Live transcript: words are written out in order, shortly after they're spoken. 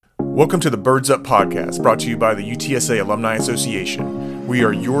Welcome to the Birds Up Podcast, brought to you by the UTSA Alumni Association. We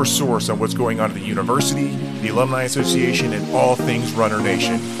are your source on what's going on at the university, the Alumni Association, and all things Runner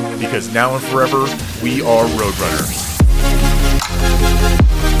Nation. Because now and forever, we are Roadrunners.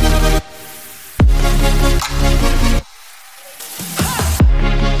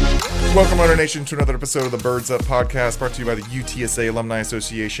 Welcome, Runner Nation, to another episode of the Birds Up Podcast, brought to you by the UTSA Alumni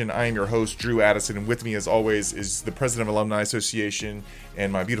Association. I am your host, Drew Addison, and with me, as always, is the president of Alumni Association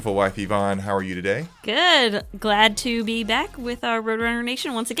and my beautiful wife, Yvonne. How are you today? Good. Glad to be back with our Roadrunner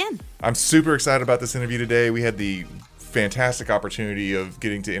Nation once again. I'm super excited about this interview today. We had the fantastic opportunity of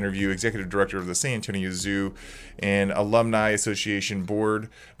getting to interview Executive Director of the San Antonio Zoo and Alumni Association Board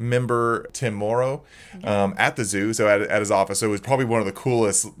member Tim Morrow at the zoo, so at his office. So it was probably one of the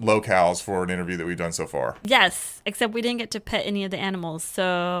coolest locales for an interview that we've done so far. Yes, except we didn't get to pet any of the animals,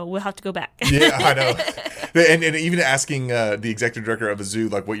 so we'll have to go back. Yeah, I know. And even asking the Executive Director of a zoo,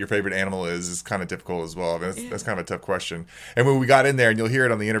 like, what your favorite animal is kind of difficult as well. I mean, that's kind of a tough question. And when we got in there, and you'll hear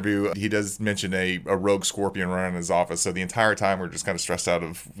it on the interview, he does mention a rogue scorpion running in his office. So the entire time we're just kind of stressed out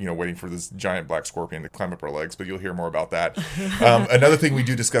of, waiting for this giant black scorpion to climb up our legs. But you'll hear more about that. Another thing we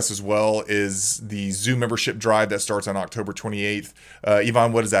do discuss as well is the zoo membership drive that starts on October 28th.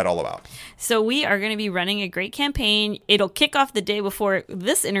 Yvonne, what is that all about? So we are going to be running a great campaign. It'll kick off the day before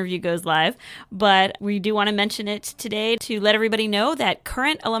this interview goes live, but we do want to mention it today to let everybody know that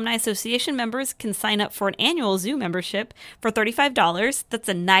current Alumni Association members can sign up for an annual zoo membership for $35. That's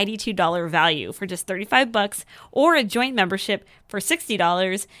a $92 value for just $35, or a joint membership for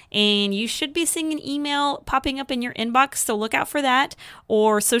 $60, and you should be seeing an email popping up in your inbox, so look out for that.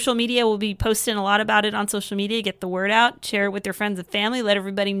 Or social media, will be posting a lot about it on social media. Get the word out, share it with your friends and family, let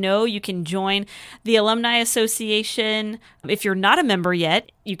everybody know you can join the Alumni Association. If you're not a member yet,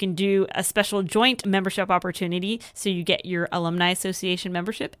 you can do a special joint membership opportunity, so you get your Alumni Association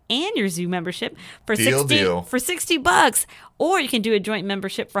membership and your zoo membership for $60, or you can do a joint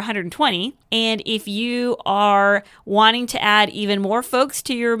membership for $120. And if you are wanting to add even more folks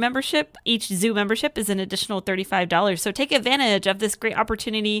to your membership, each zoo membership is an additional $35. So take advantage of this great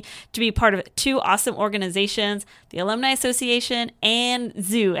opportunity to be part of two awesome organizations, the Alumni Association and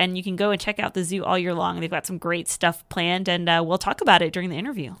Zoo. And you can go and check out the zoo all year long. They've got some great stuff planned, and we'll talk about it during the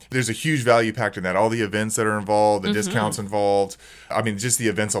interview. There's a huge value packed in that. All the events that are involved, the discounts involved. I mean, just the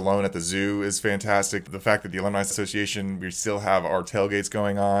events alone at the zoo is fantastic. The fact that the Alumni Association, we still have our tailgates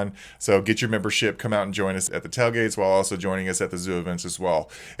going on. So get your membership, come out and join us at the tailgates while also joining us at the zoo events as well.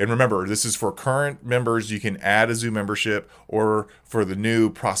 And remember, this is for current members. You can add a zoo membership, or for the new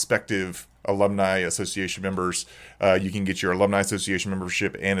prospective Alumni Association members, you can get your Alumni Association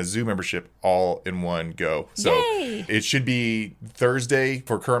membership and a zoo membership all in one go. So Yay! It should be Thursday.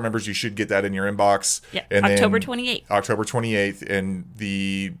 For current members, you should get that in your inbox. Yep, and October then 28th. October 28th, and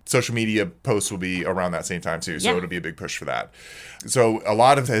the social media posts will be around that same time too. So it'll be a big push for that. So a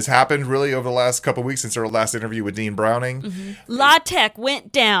lot has happened really over the last couple of weeks since our last interview with Dean Browning. La Tech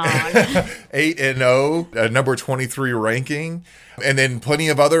went down. 8-0, a number 23 ranking. And then plenty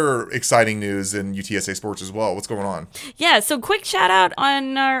of other exciting news in UTSA sports as well. What's going on? Yeah, so quick shout out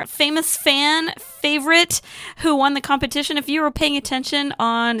on our famous fan favorite who won the competition. If you were paying attention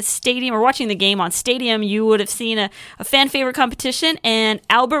on Stadium or watching the game on Stadium, you would have seen a fan favorite competition, and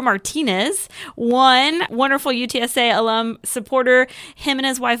Albert Martinez won. Wonderful UTSA alum supporter. Him and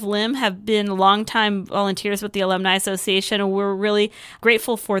his wife Lim have been longtime volunteers with the Alumni Association, and we're really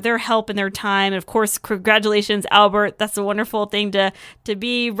grateful for their help and their time. And of course, congratulations, Albert. That's a wonderful thing to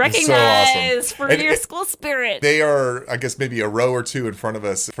be recognized for your school spirit. They are, I guess, maybe a row or two in front of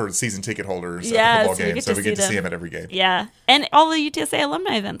us for season ticket holders at the football game. So we get to see them at every game. Yeah. And all the UTSA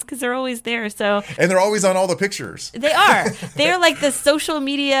alumni events, because they're always there. So And they're always on all the pictures. They are. They're like the social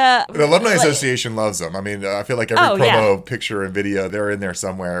media. The Alumni Association loves them. I mean, I feel like every promo picture and video, they're in there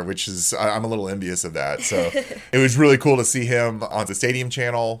somewhere, which is, I'm a little envious of that. So it was really cool to see him on the Stadium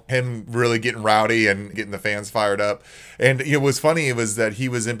channel, him really getting rowdy and getting the fans fired up. And it was funny, it was that he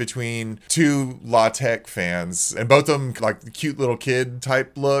was in between two La Tech fans, and both of them like cute little kid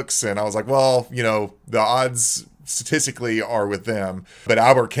type looks. And I was like, well, the odds statistically are with them, but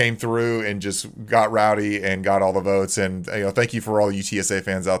Albert came through and just got rowdy and got all the votes. And thank you for all the UTSA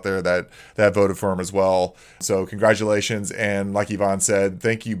fans out there that voted for him as well. So congratulations, and like Yvonne said,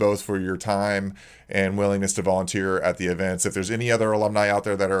 thank you both for your time and willingness to volunteer at the events. If there's any other alumni out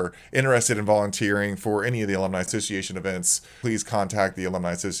there that are interested in volunteering for any of the Alumni Association events, please contact the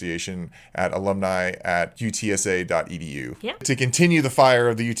Alumni Association at alumni@utsa.edu. Yep. To continue the fire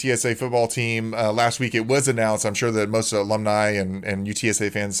of the UTSA football team, last week it was announced, I'm sure that most alumni and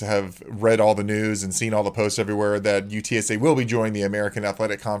UTSA fans have read all the news and seen all the posts everywhere, that UTSA will be joining the American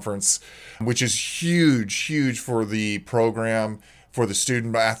Athletic Conference, which is huge for the program, for the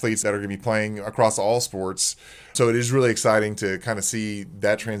student athletes that are going to be playing across all sports. So it is really exciting to kind of see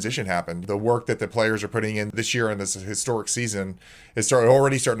that transition happen. The work that the players are putting in this year in this historic season is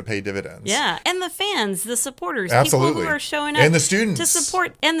already starting to pay dividends. Yeah, and the fans, the supporters, Absolutely. people who are showing up and the students to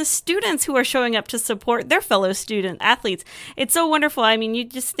support, and the students who are showing up to support their fellow student athletes. It's so wonderful. I mean, you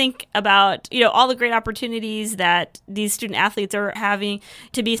just think about, all the great opportunities that these student athletes are having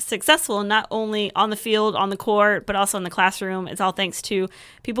to be successful, not only on the field, on the court, but also in the classroom. It's all thanks to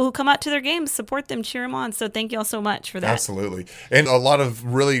people who come out to their games, support them, cheer them on. So thank you all so much for that. Absolutely. And a lot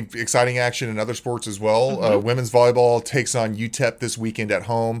of really exciting action in other sports as well. Women's volleyball takes on UTEP this weekend at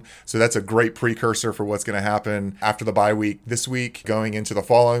home. So that's a great precursor for what's going to happen after the bye week this week, going into the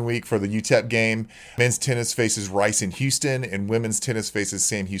following week for the UTEP game. Men's tennis faces Rice in Houston, and women's tennis faces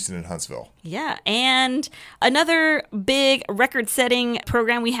Sam Houston in Huntsville. Yeah. And another big record-setting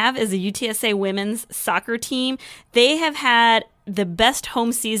program we have is the UTSA women's soccer team. They have had the best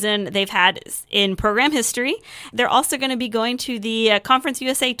home season they've had in program history. They're also going to be going to the Conference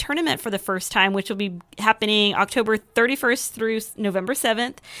USA tournament for the first time, which will be happening October 31st through November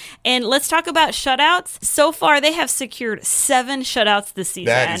 7th. And let's talk about shutouts. So far, they have secured 7 shutouts this season.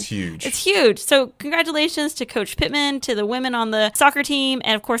 That is huge. It's huge. So congratulations to Coach Pittman, to the women on the soccer team,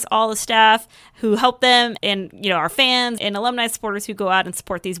 and of course, all the staff who help them, and our fans and alumni supporters who go out and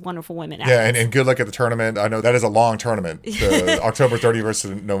support these wonderful women. Yeah, and good luck at the tournament. I know that is a long tournament. October 31st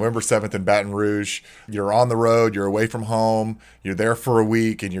to November 7th in Baton Rouge. You're on the road, you're away from home, you're there for a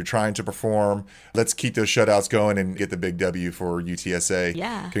week, and you're trying to perform. Let's keep those shutouts going and get the big W for UTSA.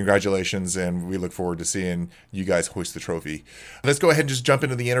 Yeah. Congratulations, and we look forward to seeing you guys hoist the trophy. Let's go ahead and just jump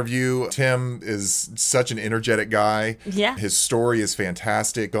into the interview. Tim is such an energetic guy. Yeah. His story is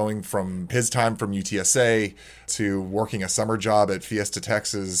fantastic, going from his time from UTSA to working a summer job at Fiesta,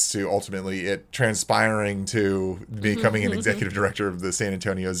 Texas, to ultimately it transpiring to becoming an executive director of the San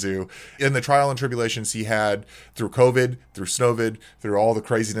Antonio Zoo. In the trial and tribulations he had through COVID, through Snowvid, through all the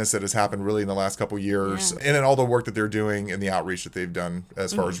craziness that has happened really in the last couple of years, and in all the work that they're doing and the outreach that they've done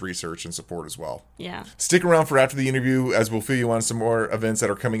as far as research and support as well. Yeah. Stick around for after the interview, as we'll fill you on some more events that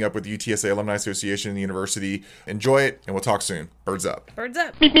are coming up with the UTSA Alumni Association and the university. Enjoy it, and we'll talk soon. Birds up. Birds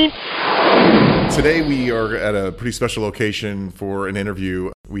up. Beep, beep. Today we are at a pretty special location for an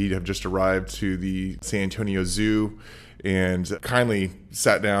interview. We have just arrived to the San Antonio Zoo and kindly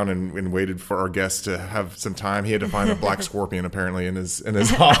sat down and waited for our guest to have some time. He had to find a black scorpion apparently in his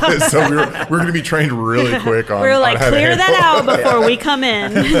office, so we're going to be trained really quick on. We're like, on clear that out before we come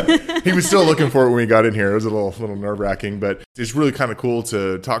in. He was still looking for it when we got in here. It was a little nerve wracking, but it's really kind of cool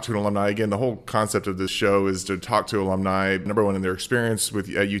to talk to an alumni. Again, the whole concept of this show is to talk to alumni, number one, in their experience at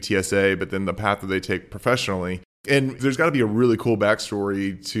UTSA, but then the path that they take professionally. And there's got to be a really cool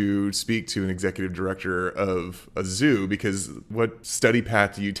backstory to speak to an executive director of a zoo, because what study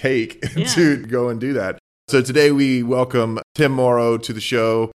path do you take to go and do that? So today we welcome Tim Morrow to the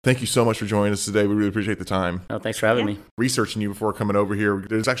show. Thank you so much for joining us today. We really appreciate the time. Oh, thanks for having me. Researching you before coming over here,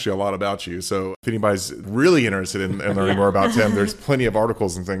 there's actually a lot about you. So if anybody's really interested in learning more about Tim, there's plenty of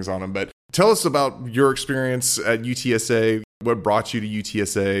articles and things on him. But tell us about your experience at UTSA. What brought you to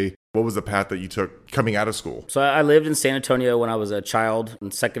UTSA? What was the path that you took coming out of school? So I lived in San Antonio when I was a child in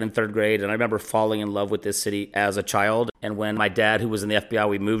 2nd and 3rd grade, and I remember falling in love with this city as a child. And when my dad, who was in the FBI,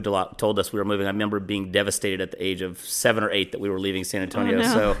 we moved a lot, told us we were moving, I remember being devastated at the age of 7 or 8 that we were leaving San Antonio. Oh,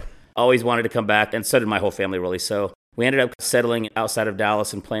 no. So always wanted to come back, and so did my whole family, really. So we ended up settling outside of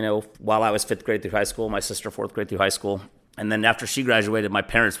Dallas in Plano while I was 5th grade through high school, my sister 4th grade through high school. And then after she graduated, my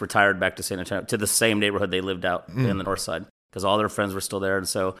parents retired back to San Antonio, to the same neighborhood they lived out in the north side, because all their friends were still there. And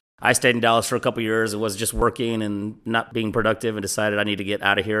so I stayed in Dallas for a couple of years. It was just working and not being productive, and decided I need to get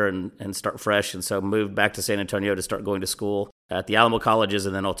out of here and start fresh. And so moved back to San Antonio to start going to school at the Alamo colleges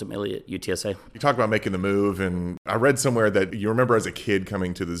and then ultimately at UTSA. You talked about making the move, and I read somewhere that you remember as a kid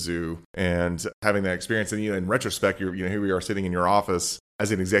coming to the zoo and having that experience. And in retrospect, here we are sitting in your office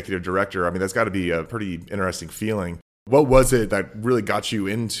as an executive director. I mean, that's got to be a pretty interesting feeling. What was it that really got you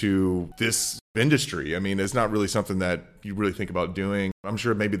into this industry. I mean, it's not really something that you really think about doing. I'm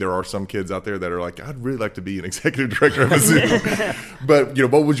sure maybe there are some kids out there that are like, I'd really like to be an executive director of a zoo. But,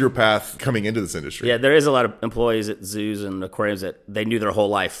 what was your path coming into this industry? Yeah, there is a lot of employees at zoos and aquariums that they knew their whole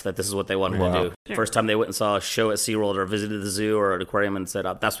life that this is what they wanted to do. Sure. First time they went and saw a show at SeaWorld or visited the zoo or an aquarium and said,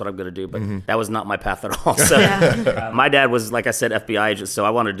 that's what I'm going to do. But that was not my path at all. So my dad was, like I said, FBI agent. So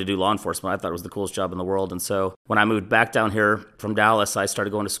I wanted to do law enforcement. I thought it was the coolest job in the world. And so when I moved back down here from Dallas, I started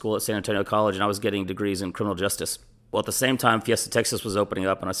going to school at San Antonio College, and I was getting degrees in criminal justice. Well, at the same time, Fiesta Texas was opening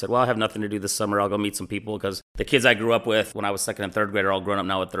up, and I said, well, I have nothing to do this summer. I'll go meet some people, because the kids I grew up with when I was second and third grade are all grown up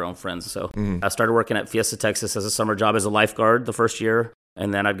now with their own friends. So I started working at Fiesta Texas as a summer job as a lifeguard the first year.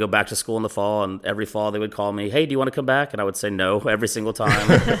 And then I'd go back to school in the fall, and every fall they would call me, hey, do you want to come back? And I would say no every single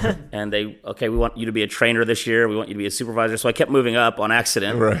time. And we want you to be a trainer this year. We want you to be a supervisor. So I kept moving up on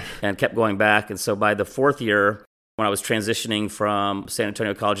accident and kept going back. And so by the fourth year, when I was transitioning from San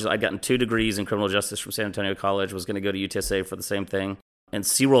Antonio College, I'd gotten 2 degrees in criminal justice from San Antonio College, was going to go to UTSA for the same thing. And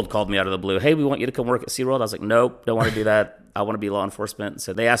SeaWorld called me out of the blue. Hey, we want you to come work at SeaWorld. I was like, nope, don't want to do that. I want to be law enforcement.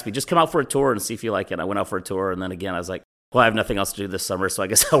 So they asked me, just come out for a tour and see if you like it. And I went out for a tour. And then again, I was like, well, I have nothing else to do this summer, so I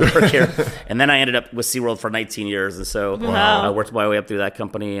guess I'll work here. And then I ended up with SeaWorld for 19 years. And so I worked my way up through that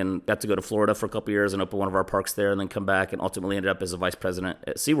company and got to go to Florida for a couple of years and open one of our parks there, and then come back and ultimately ended up as a vice president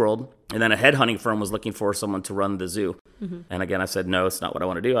at SeaWorld. And then a headhunting firm was looking for someone to run the zoo. And again, I said, no, it's not what I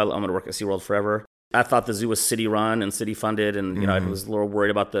want to do. I'm going to work at SeaWorld forever. I thought the zoo was city run and city funded, and I was a little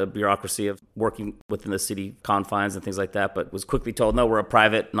worried about the bureaucracy of working within the city confines and things like that, but was quickly told, no, we're a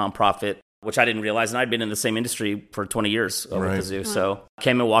private nonprofit, which I didn't realize. And I'd been in the same industry for 20 years with the zoo. So I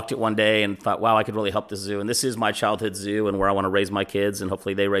came and walked it one day and thought, wow, I could really help this zoo. And this is my childhood zoo and where I want to raise my kids, and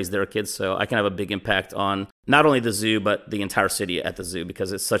hopefully they raise their kids. So I can have a big impact on not only the zoo, but the entire city at the zoo,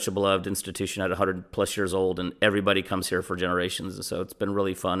 because it's such a beloved institution at 100 plus years old, and everybody comes here for generations. And so it's been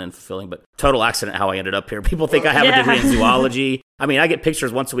really fun and fulfilling, but total accident how I ended up here. People think I have a degree in zoology. I mean, I get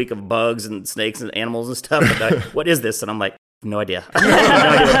pictures once a week of bugs and snakes and animals and stuff. And what is this? And I'm like, no idea.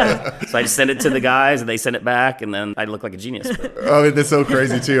 So I just send it to the guys, and they send it back, and then I look like a genius. I mean, that's so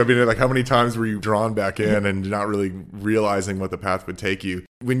crazy too. I mean, like, how many times were you drawn back in and not really realizing what the path would take you?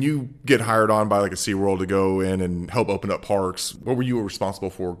 When you get hired on by like a SeaWorld to go in and help open up parks, what were you responsible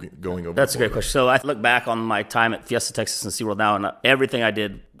for going over? That's a great question. So I look back on my time at Fiesta Texas and SeaWorld now, and everything I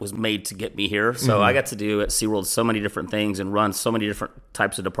did was made to get me here. So I got to do at SeaWorld so many different things and run so many different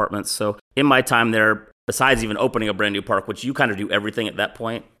types of departments. So in my time there, besides even opening a brand new park, which you kind of do everything at that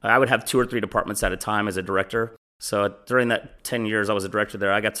point, I would have 2 or 3 departments at a time as a director. So during that 10 years I was a director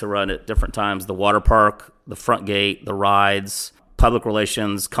there, I got to run at different times the water park, the front gate, the rides, public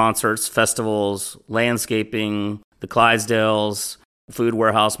relations, concerts, festivals, landscaping, the Clydesdales, food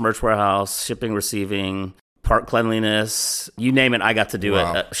warehouse, merch warehouse, shipping, receiving, park cleanliness, you name it, I got to do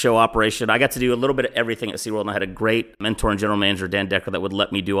it. Show operation. I got to do a little bit of everything at SeaWorld, and I had a great mentor and general manager, Dan Decker, that would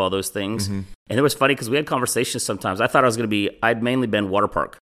let me do all those things. And it was funny because we had conversations sometimes. I thought I'd mainly been water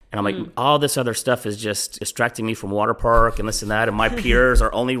park. And I'm like, all this other stuff is just distracting me from water park and this and that. And my peers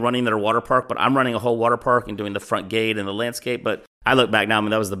are only running their water park, but I'm running a whole water park and doing the front gate and the landscape. But I look back now, I mean,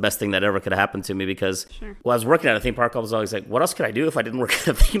 that was the best thing that ever could have happened to me, because while I was working at a theme park, I was always like, what else could I do if I didn't work at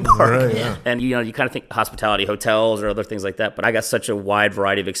a theme park? And, you kind of think hospitality, hotels, or other things like that. But I got such a wide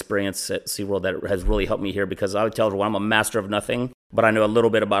variety of experience at SeaWorld that has really helped me here, because I would tell everyone I'm a master of nothing, but I know a little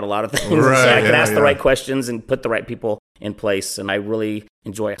bit about a lot of things. So I can ask the right questions and put the right people in place. And I really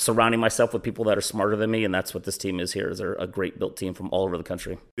enjoy surrounding myself with people that are smarter than me. And that's what this team is here. They're a great built team from all over the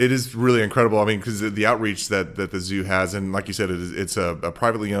country. It is really incredible. I mean, because the outreach that the zoo has, and like you said, it's a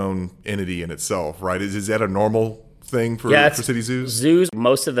privately owned entity in itself, right? Is that a normal thing for city zoos? Zoos,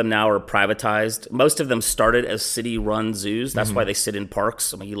 most of them now are privatized. Most of them started as city-run zoos. That's why they sit in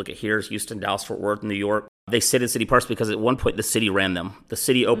parks. I mean, you look at here, Houston, Dallas, Fort Worth, New York. They sit in city parks because at one point the city ran them. The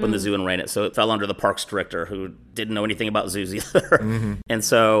city opened the zoo and ran it. So it fell under the parks director, who didn't know anything about zoos either. And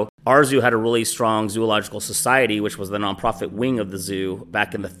so our zoo had a really strong zoological society, which was the nonprofit wing of the zoo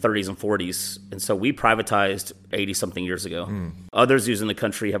back in the 30s and 40s. And so we privatized 80-something years ago. Other zoos in the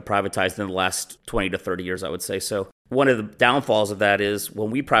country have privatized in the last 20 to 30 years, I would say. So one of the downfalls of that is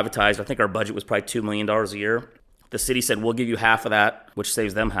when we privatized, I think our budget was probably $2 million a year. The city said, we'll give you half of that, which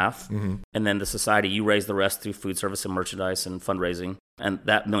saves them half. And then the society, you raise the rest through food service and merchandise and fundraising. And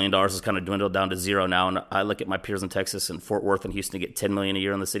that $1 million has kind of dwindled down to zero now. And I look at my peers in Texas, and Fort Worth and Houston get $10 million a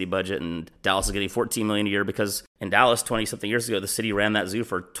year on the city budget. And Dallas is getting $14 million a year, because in Dallas, 20-something years ago, the city ran that zoo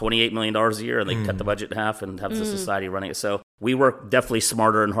for $28 million a year. And they cut the budget in half and have the society running it. So we work definitely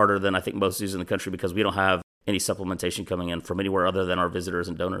smarter and harder than I think most zoos in the country, because we don't have any supplementation coming in from anywhere other than our visitors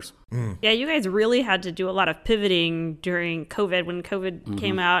and donors. Yeah, you guys really had to do a lot of pivoting during COVID when COVID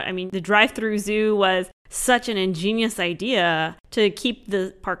came out. I mean, the drive-through zoo was such an ingenious idea to keep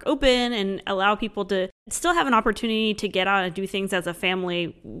the park open and allow people to still have an opportunity to get out and do things as a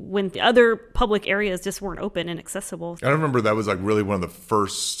family when the other public areas just weren't open and accessible. I remember that was like really one of the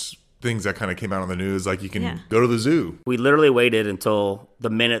first things that kind of came out on the news, like you can go to the zoo. We literally waited until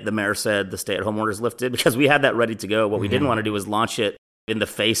the minute the mayor said the stay-at-home orders lifted because we had that ready to go. What we didn't want to do was launch it in the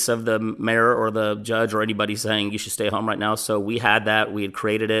face of the mayor or the judge or anybody saying you should stay home right now. So we had that. We had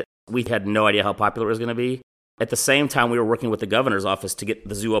created it. We had no idea how popular it was going to be. At the same time, we were working with the governor's office to get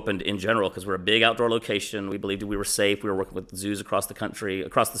the zoo opened in general because we're a big outdoor location. We believed we were safe. We were working with zoos across the country,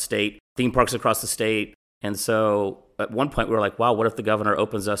 across the state, theme parks across the state. And so at one point we were like, wow, what if the governor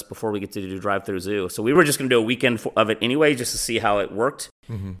opens us before we get to do drive-through zoo? So we were just going to do a weekend of it anyway, just to see how it worked.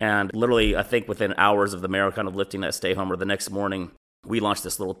 And literally, I think within hours of the mayor kind of lifting that stay home or the next morning, we launched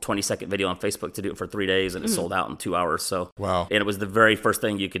this little 20-second video on Facebook to do it for 3 days, and it sold out in 2 hours. So, wow. And it was the very first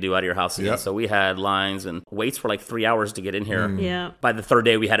thing you could do out of your house again. Yep. So we had lines and waits for like 3 hours to get in here. Yeah. By the third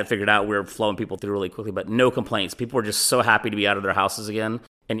day, we had it figured out. We were flowing people through really quickly, but no complaints. People were just so happy to be out of their houses again.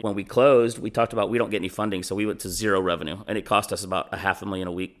 And when we closed, we talked about we don't get any funding, so we went to zero revenue. And it cost us about $500,000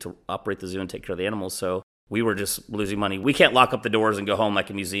 a week to operate the zoo and take care of the animals. So we were just losing money. We can't lock up the doors and go home like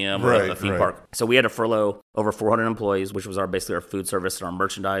a museum or a theme park. So we had to furlough over 400 employees, which was basically our food service and our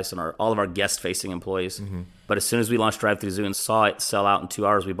merchandise and all of our guest-facing employees. But as soon as we launched Drive-Thru Zoo and saw it sell out in 2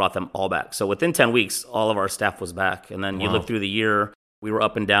 hours, we brought them all back. So within 10 weeks, all of our staff was back. And then you look through the year, we were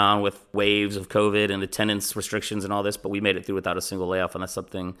up and down with waves of COVID and attendance restrictions and all this, but we made it through without a single layoff, and that's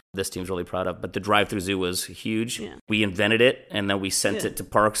something this team's really proud of. But the drive-through zoo was huge. Yeah. We invented it, and then we sent it to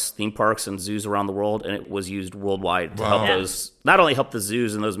parks, theme parks, and zoos around the world, and it was used worldwide to help those, not only help the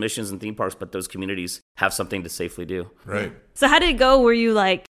zoos and those missions and theme parks, but those communities have something to safely do. Right. So how did it go? Were you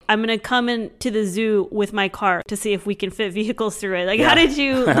like, I'm going to come into the zoo with my car to see if we can fit vehicles through it? Like, how did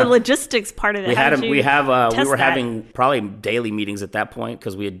you, the logistics part of it? We were having probably daily meetings at that point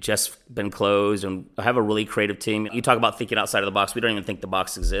because we had just been closed, and I have a really creative team. You talk about thinking outside of the box. We don't even think the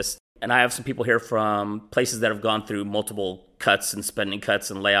box exists. And I have some people here from places that have gone through multiple cuts and spending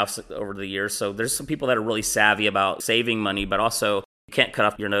cuts and layoffs over the years. So there's some people that are really savvy about saving money, but also you can't cut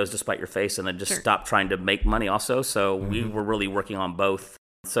off your nose to spite your face and then just stop trying to make money also. So we were really working on both.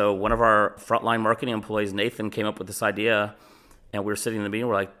 So one of our frontline marketing employees, Nathan, came up with this idea, and we were sitting in the meeting.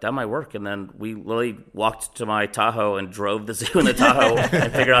 We're like, that might work. And then we literally walked to my Tahoe and drove the zoo in the Tahoe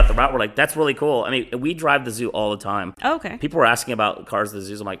and figured out the route. We're like, that's really cool. I mean, we drive the zoo all the time. Oh, okay. People were asking about cars at the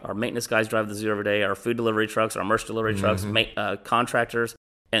zoos. I'm like, our maintenance guys drive the zoo every day. Our food delivery trucks, our merch delivery trucks, contractors.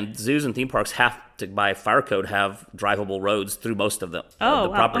 And zoos and theme parks have to, by fire code, have drivable roads through most of the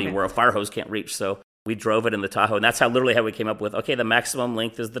property where a fire hose can't reach. So we drove it in the Tahoe, and that's how we came up with, okay, the maximum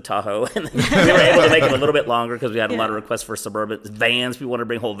length is the Tahoe. And we were able to make it a little bit longer because we had a lot of requests for suburban vans. We wanted to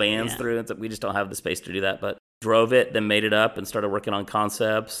bring whole vans through, and so we just don't have the space to do that. But drove it, then made it up and started working on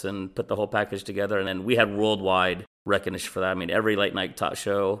concepts and put the whole package together. And then we had worldwide recognition for that. I mean, every late night talk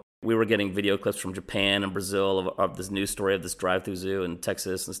show, we were getting video clips from Japan and Brazil of this news story of this drive-through zoo in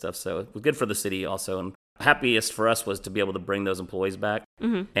Texas and stuff. So it was good for the city also. And happiest for us was to be able to bring those employees back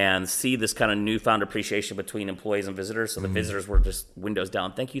and see this kind of newfound appreciation between employees and visitors. So the visitors were just windows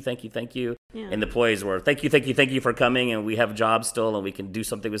down. Thank you, thank you, thank you. Yeah. And the employees were, thank you, thank you, thank you for coming. And we have jobs still, and we can do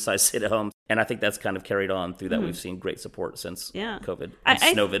something besides sit at home. And I think that's kind of carried on through that. We've seen great support since COVID and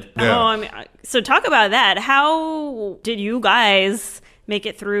Snowvid. I mean, so talk about that. How did you guys make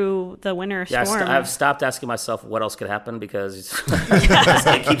it through the winter storm? I've stopped asking myself what else could happen because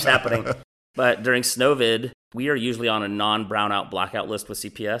it keeps happening. But during Snowvid, we are usually on a non-brownout blackout list with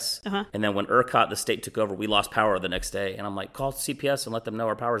CPS. And then when ERCOT, the state, took over, we lost power the next day. And I'm like, call CPS and let them know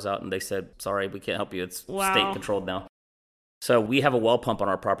our power's out. And they said, sorry, we can't help you. It's state controlled now. So we have a well pump on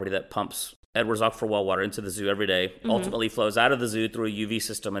our property that pumps Edwards Aquifer well water into the zoo every day, ultimately flows out of the zoo through a UV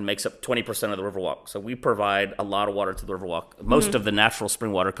system and makes up 20% of the Riverwalk. So we provide a lot of water to the Riverwalk. Most of the natural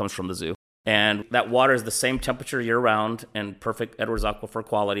spring water comes from the zoo. And that water is the same temperature year-round and perfect Edwards Aquifer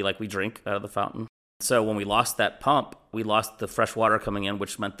quality like we drink out of the fountain. So when we lost that pump, we lost the fresh water coming in,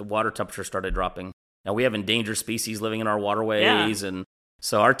 which meant the water temperature started dropping. Now we have endangered species living in our waterways. And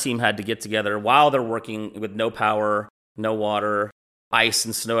so our team had to get together while they're working with no power, no water, ice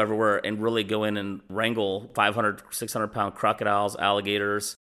and snow everywhere, and really go in and wrangle 500, 600-pound crocodiles,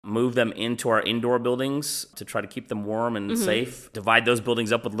 alligators, move them into our indoor buildings to try to keep them warm and safe, divide those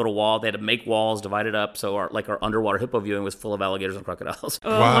buildings up with little walls. They had to make walls, divide it up. So our underwater hippo viewing was full of alligators and crocodiles.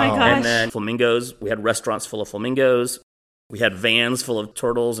 Oh, my gosh. And then flamingos. We had restaurants full of flamingos. We had vans full of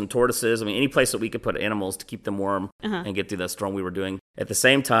turtles and tortoises. I mean, any place that we could put animals to keep them warm and get through that storm we were doing. At the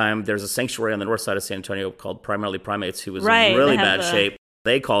same time, there's a sanctuary on the north side of San Antonio called Primarily Primates, who was in really bad shape.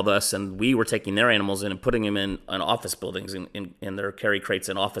 They called us, and we were taking their animals in and putting them in office buildings, in their carry crates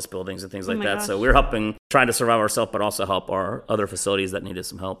in office buildings and things like that. Gosh. So we were trying to survive ourselves, but also help our other facilities that needed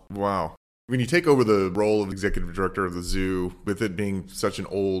some help. Wow. When you take over the role of executive director of the zoo, with it being such an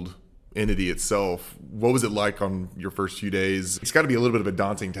old entity itself, what was it like on your first few days? It's got to be a little bit of a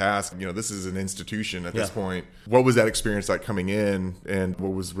daunting task. This is an institution at this point. What was that experience like coming in, and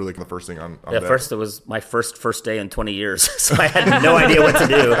what was really the first thing on that? First, it was my first day in 20 years, so I had no idea what to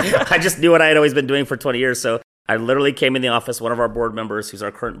do. I just knew what I had always been doing for 20 years, so I literally came in the office. One of our board members, who's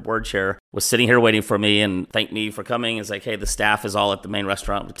our current board chair, was sitting here waiting for me and thanked me for coming. It's like, hey, the staff is all at the main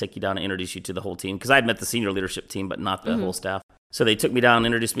restaurant. We'll take you down and introduce you to the whole team, because I had met the senior leadership team, but not the whole staff. So they took me down and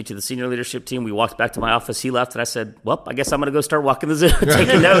introduced me to the senior leadership team. We walked back to my office. He left, and I said, well, I guess I'm going to go start walking the zoo,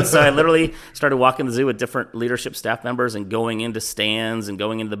 taking notes. So I literally started walking the zoo with different leadership staff members and going into stands and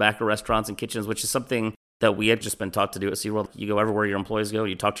going into the back of restaurants and kitchens, which is something that we had just been taught to do at SeaWorld. You go everywhere your employees go.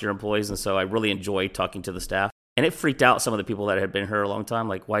 You talk to your employees. And so I really enjoy talking to the staff. And it freaked out some of the people that had been here a long time.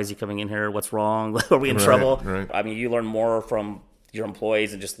 Like, why is he coming in here? What's wrong? Are we in trouble? Right. I mean, you learn more from your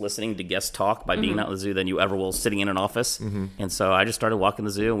employees and just listening to guests talk by being out in the zoo than you ever will sitting in an office. And so I just started walking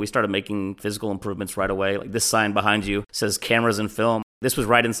the zoo, and we started making physical improvements right away. Like this sign behind you says cameras and film. This was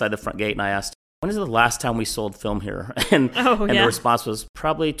right inside the front gate, and I asked, when is the last time we sold film here? And the response was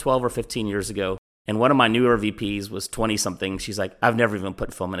probably 12 or 15 years ago. And one of my newer VPs was 20-something. She's like, I've never even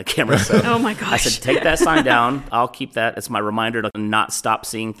put film in a camera. So oh my gosh. I said, take that sign down. I'll keep that. It's my reminder to not stop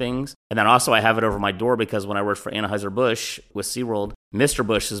seeing things. And then also I have it over my door because when I worked for Anheuser-Busch with SeaWorld, Mr.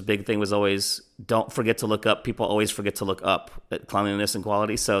 Bush's big thing was always, don't forget to look up. People always forget to look up at cleanliness and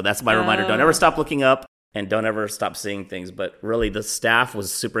quality. So that's my reminder. Don't ever stop looking up and don't ever stop seeing things. But really, the staff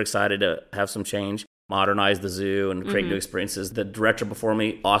was super excited to have some change, modernize the zoo and create new experiences. The director before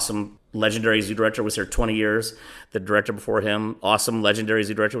me, awesome, legendary zoo director, was here 20 years. The director before him, awesome, legendary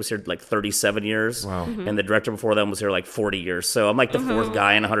zoo director, was here like 37 years. Wow. And the director before them was here like 40 years. So I'm like the fourth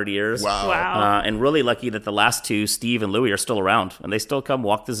guy in 100 years. Wow. And really lucky that the last two, Steve and Louie, are still around. And they still come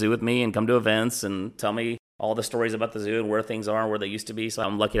walk the zoo with me and come to events and tell me all the stories about the zoo and where things are and where they used to be. So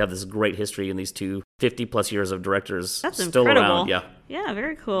I'm lucky to have this great history in these 50 plus years of directors still around. Yeah,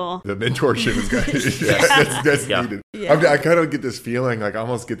 very cool. The mentorship is good. That's needed. Yeah. I kind of get this feeling, like I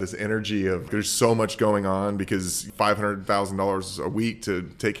almost get this energy of there's so much going on because $500,000 a week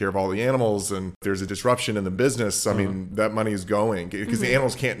to take care of all the animals, and there's a disruption in the business. I mean, that money is going because the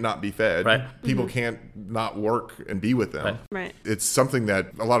animals can't not be fed. Right. People can't not work and be with them. Right. It's something that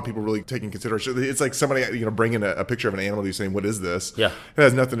a lot of people really take in consideration. It's like somebody, bringing a picture of an animal to you saying, what is this? Yeah. It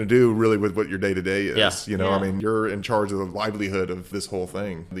has nothing to do really with what your day-to-day is. Yeah. I mean, you're in charge of the livelihood of this whole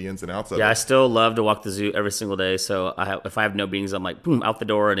thing, the ins and outs of it. Yeah, I still love to walk the zoo every single day. So if I have no meetings, I'm like, boom, out the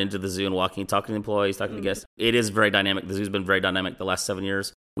door and into the zoo and walking, talking to employees, talking to guests. It is very dynamic. The zoo's been very dynamic the last 7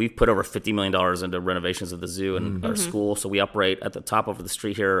 years. We've put over $50 million into renovations of the zoo and our school. So we operate at the top of the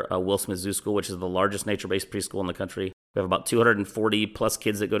street here, Will Smith Zoo School, which is the largest nature-based preschool in the country. We have about 240 plus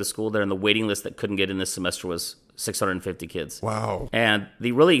kids that go to school there, and the waiting list that couldn't get in this semester was 650 kids. Wow. And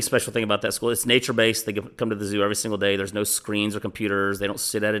the really special thing about that school, it's nature-based. They come to the zoo every single day. There's no screens or computers. They don't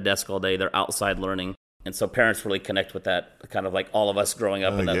sit at a desk all day. They're outside learning. And so parents really connect with that, kind of like all of us growing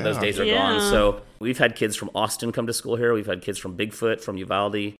up, and those days are gone. So we've had kids from Austin come to school here. We've had kids from Bigfoot, from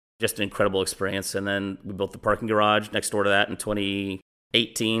Uvalde. Just an incredible experience. And then we built the parking garage next door to that in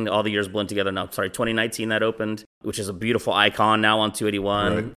 2018. All the years blend together now. 2019 that opened, which is a beautiful icon now on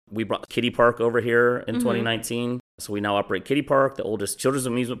 281. Right. We brought Kiddie Park over here in 2019. So we now operate Kiddie Park, the oldest children's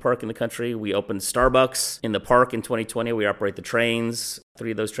amusement park in the country. We opened Starbucks in the park in 2020. We operate the trains,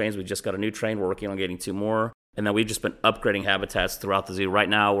 3 of those trains. We just got a new train. We're working on getting 2 more. And then we've just been upgrading habitats throughout the zoo. Right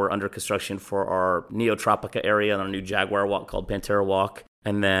now, we're under construction for our Neotropica area and our new Jaguar walk called Pantera Walk.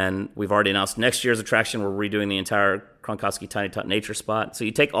 And then we've already announced next year's attraction. We're redoing the entire Kronkowski Tiny Tot Nature Spot. So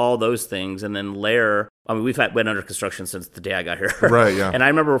you take all those things and then layer. I mean, we've been under construction since the day I got here. Right, yeah. And I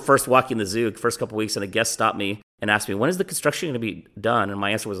remember first walking the zoo, the first couple of weeks, and a guest stopped me and asked me, when is the construction going to be done? And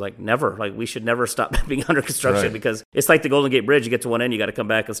my answer was like, never. Like, we should never stop being under construction because it's like the Golden Gate Bridge. You get to one end, you got to come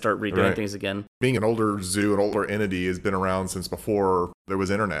back and start redoing things again. Being an older zoo, an older entity, has been around since before there was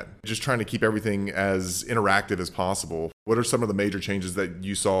internet. Just trying to keep everything as interactive as possible. What are some of the major changes that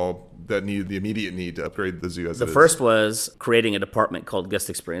you saw that needed the immediate need to upgrade the zoo as it is? The first was creating a department called Guest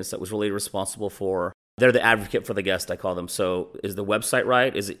Experience that was really responsible for, they're the advocate for the guest, I call them. So is the website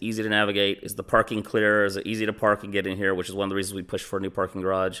right? Is it easy to navigate? Is the parking clear? Is it easy to park and get in here, which is one of the reasons we pushed for a new parking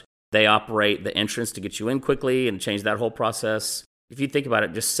garage? They operate the entrance to get you in quickly and change that whole process. If you think about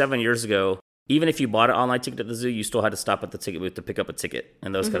it, just 7 years ago, even if you bought an online ticket at the zoo, you still had to stop at the ticket booth to pick up a ticket.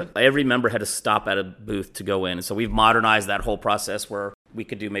 And those kind of, every member had to stop at a booth to go in. And so we've modernized that whole process where we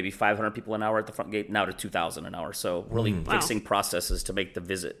could do maybe 500 people an hour at the front gate, now to 2,000 an hour. So really fixing processes to make the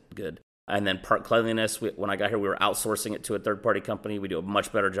visit good. And then park cleanliness, when I got here, we were outsourcing it to a third-party company. We do a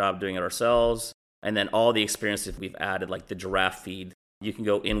much better job doing it ourselves. And then all the experiences we've added, like the giraffe feed. You can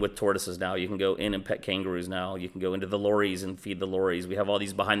go in with tortoises now. You can go in and pet kangaroos now. You can go into the lorries and feed the lorries. We have all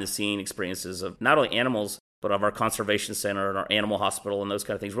these behind-the-scene experiences of not only animals, but of our conservation center and our animal hospital and those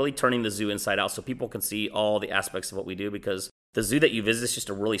kind of things, really turning the zoo inside out so people can see all the aspects of what we do, because the zoo that you visit is just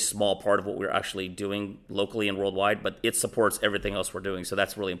a really small part of what we're actually doing locally and worldwide, but it supports everything else we're doing. So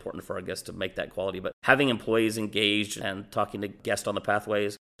that's really important for our guests to make that quality. But having employees engaged and talking to guests on the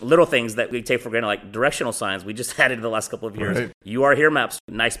pathways, little things that we take for granted, like directional signs, we just added in the last couple of years. Right. You are here maps,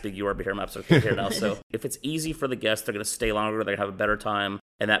 nice big you are here maps are here now. So if it's easy for the guests, they're going to stay longer, they're going to have a better time,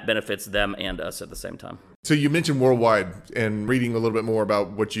 and that benefits them and us at the same time. So you mentioned worldwide, and reading a little bit more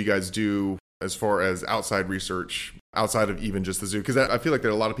about what you guys do as far as outside research, outside of even just the zoo. Because I feel like there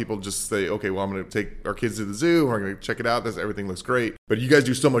are a lot of people just say, okay, well, I'm going to take our kids to the zoo, we're going to check it out, everything looks great. But you guys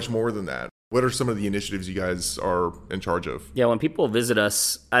do so much more than that. What are some of the initiatives you guys are in charge of? Yeah, when people visit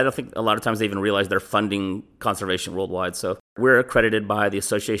us, I don't think a lot of times they even realize they're funding conservation worldwide. So we're accredited by the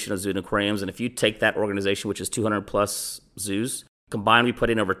Association of Zoo and Aquariums. And if you take that organization, which is 200 plus zoos, combined, we put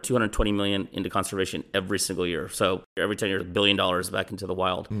in over $220 million into conservation every single year. So every 10 years, $1 billion back into the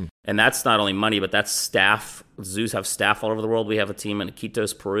wild. And that's not only money, but that's staff. Zoos have staff all over the world. We have a team in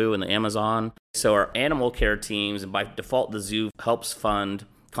Iquitos, Peru, and the Amazon. So our animal care teams, and by default, the zoo helps fund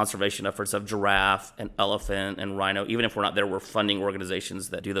conservation efforts of giraffe and elephant and rhino. Even if we're not there, we're funding organizations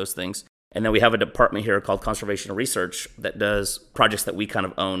that do those things. And then we have a department here called Conservation Research that does projects that we kind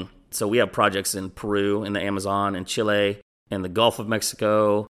of own. So we have projects in Peru, in the Amazon, in Chile, in the Gulf of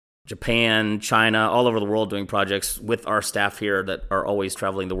Mexico, Japan, China, all over the world doing projects with our staff here that are always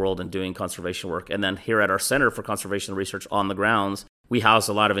traveling the world and doing conservation work. And then here at our Center for Conservation Research on the grounds, we house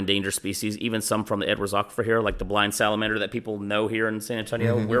a lot of endangered species, even some from the Edwards Aquifer here, like the blind salamander that people know here in San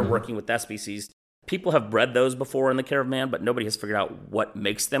Antonio. We're working with that species. People have bred those before in the care of man, but nobody has figured out what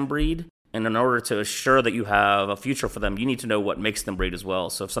makes them breed. And in order to assure that you have a future for them, you need to know what makes them breed as well.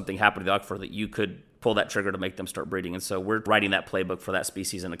 So if something happened to the aquifer, that you could pull that trigger to make them start breeding. And so we're writing that playbook for that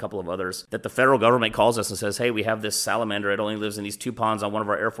species and a couple of others that the federal government calls us and says, hey, we have this salamander. It only lives in these 2 ponds on one of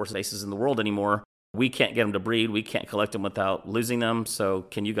our Air Force bases in the world anymore. We can't get them to breed. We can't collect them without losing them. So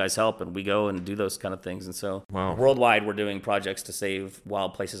can you guys help? And we go and do those kind of things. And so worldwide, we're doing projects to save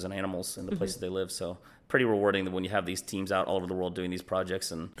wild places and animals in the places they live. So pretty rewarding that when you have these teams out all over the world doing these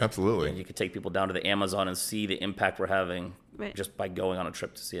projects. And absolutely, and you can take people down to the Amazon and see the impact we're having just by going on a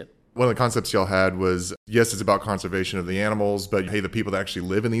trip to see it. One of the concepts y'all had was, yes, it's about conservation of the animals, but hey, the people that actually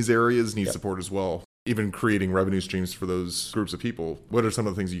live in these areas need support as well. Even creating revenue streams for those groups of people. What are some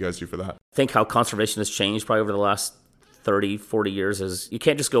of the things you guys do for that? I think how conservation has changed probably over the last 30, 40 years is you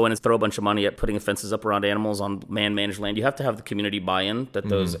can't just go in and throw a bunch of money at putting fences up around animals on man-managed land. You have to have the community buy-in that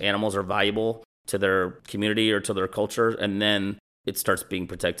those animals are valuable to their community or to their culture, and then it starts being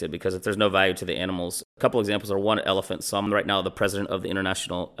protected, because if there's no value to the animals. A couple examples are one, elephants. So I'm right now the president of the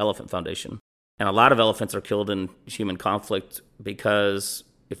International Elephant Foundation. And a lot of elephants are killed in human conflict because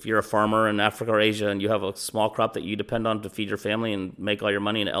if you're a farmer in Africa or Asia and you have a small crop that you depend on to feed your family and make all your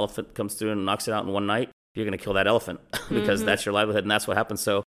money, and an elephant comes through and knocks it out in one night, you're going to kill that elephant because that's your livelihood, and that's what happens.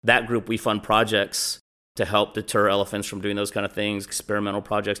 So that group, we fund projects to help deter elephants from doing those kind of things, experimental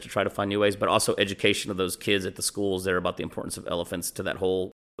projects to try to find new ways, but also education of those kids at the schools there about the importance of elephants to that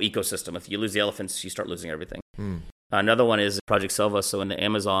whole ecosystem. If you lose the elephants, you start losing everything. Another one is Project Selva. So in the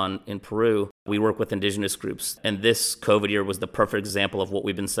Amazon in Peru, we work with indigenous groups. And this COVID year was the perfect example of what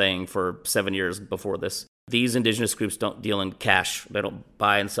we've been saying for 7 years before this. These indigenous groups don't deal in cash. They don't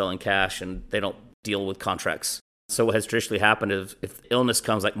buy and sell in cash, and they don't deal with contracts. So what has traditionally happened is if illness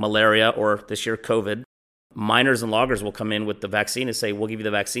comes like malaria or this year COVID, miners and loggers will come in with the vaccine and say, we'll give you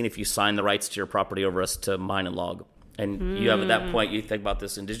the vaccine if you sign the rights to your property over us to mine and log. And you have at that point, you think about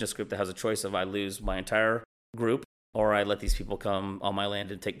this indigenous group that has a choice of I lose my entire group or I let these people come on my land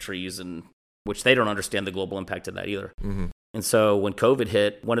and take trees, and which they don't understand the global impact of that either. And so when COVID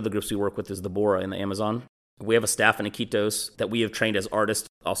hit, one of the groups we work with is the Bora in the Amazon. We have a staff in Iquitos that we have trained as artists.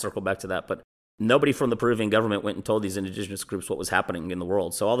 I'll circle back to that. But nobody from the Peruvian government went and told these indigenous groups what was happening in the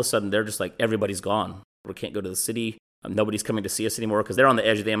world. So all of a sudden, they're just like, everybody's gone. We can't go to the city. Nobody's coming to see us anymore because they're on the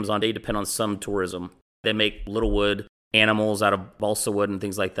edge of the Amazon. They depend on some tourism. They make little wood animals out of balsa wood and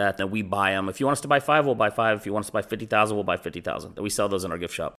things like that. And we buy them. If you want us to buy 5, we'll buy 5. If you want us to buy 50,000, we'll buy 50,000. We sell those in our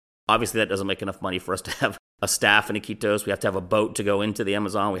gift shop. Obviously, that doesn't make enough money for us to have a staff in Iquitos. We have to have a boat to go into the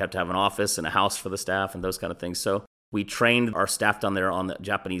Amazon. We have to have an office and a house for the staff and those kind of things. So we trained our staff down there on the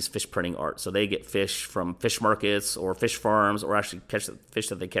Japanese fish printing art. So they get fish from fish markets or fish farms, or actually catch the fish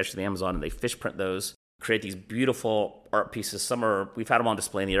that they catch in the Amazon, and they fish print those, create these beautiful art pieces. We've had them on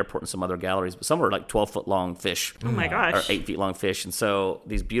display in the airport and some other galleries, but some are like 12-foot long fish. Oh my gosh. Or 8 feet long fish. And so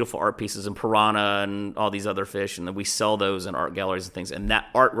these beautiful art pieces and piranha and all these other fish, and then we sell those in art galleries and things. And that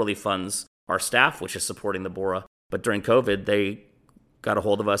art really funds our staff, which is supporting the Bora. But during COVID, they got a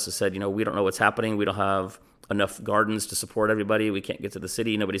hold of us and said, we don't know what's happening. We don't have enough gardens to support everybody. We can't get to the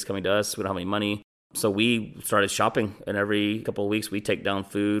city. Nobody's coming to us. We don't have any money. So we started shopping, and every couple of weeks we take down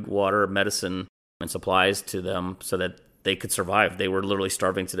food, water, medicine, and supplies to them so that they could survive. They were literally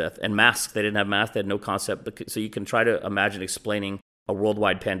starving to death. And masks, they didn't have masks. They had no concept. So you can try to imagine explaining a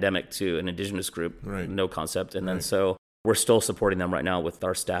worldwide pandemic to an indigenous group. Right. No concept. And then so we're still supporting them right now with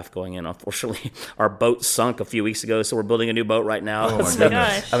our staff going in. Unfortunately, our boat sunk a few weeks ago, so we're building a new boat right now. Oh my So,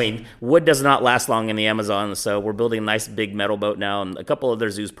 gosh. I mean, wood does not last long in the Amazon, so we're building a nice big metal boat now, and a couple of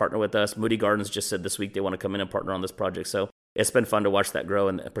their zoos partner with us. Moody Gardens just said this week they want to come in and partner on this project, so it's been fun to watch that grow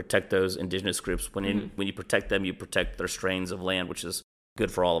and protect those indigenous groups. When you protect them, you protect their strains of land, which is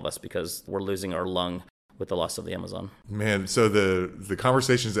good for all of us because we're losing our lung with the loss of the Amazon. Man, so the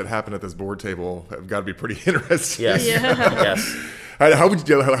conversations that happen at this board table have got to be pretty interesting. Yes. Yes.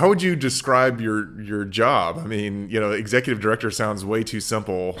 How would you describe your job? I mean, executive director sounds way too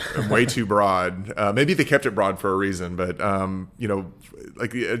simple and way too broad. Maybe they kept it broad for a reason, but there's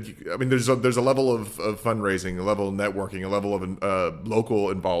a level of fundraising, a level of networking, a level of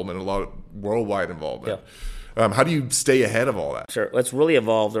local involvement, a lot of worldwide involvement. Yeah. How do you stay ahead of all that? Sure. It's really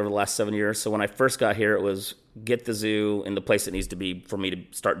evolved over the last 7 years. So when I first got here, it was get the zoo in the place it needs to be for me to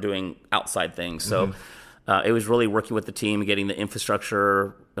start doing outside things. So it was really working with the team, getting the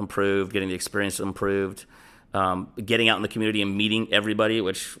infrastructure improved, getting the experience improved, getting out in the community and meeting everybody,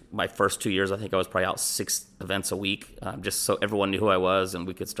 which my first 2 years, I think I was probably out 6 events a week, just so everyone knew who I was and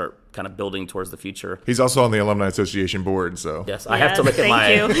we could start kind of building towards the future. He's also on the Alumni Association board, so. Yes, I have to look at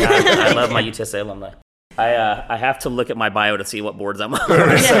I love my UTSA alumni. I have to look at my bio to see what boards I'm on.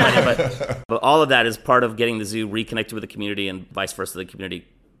 But all of that is part of getting the zoo reconnected with the community and vice versa, the community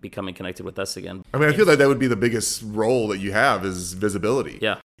becoming connected with us again. I mean, I feel like that would be the biggest role that you have is visibility.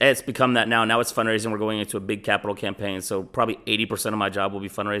 Yeah. It's become that now. Now it's fundraising. We're going into a big capital campaign. So probably 80% of my job will be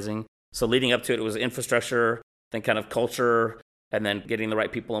fundraising. So leading up to it, it was infrastructure, then kind of culture, and then getting the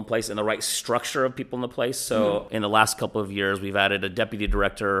right people in place and the right structure of people in the place. So in the last couple of years, we've added a deputy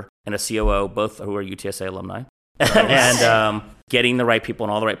director and a COO, both who are UTSA alumni, and getting the right people in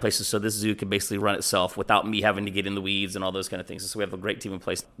all the right places so this zoo can basically run itself without me having to get in the weeds and all those kind of things. So we have a great team in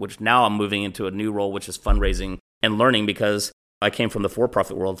place, which now I'm moving into a new role, which is fundraising and learning, because I came from the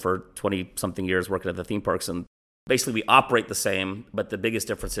for-profit world for 20-something years working at the theme parks, and basically we operate the same, but the biggest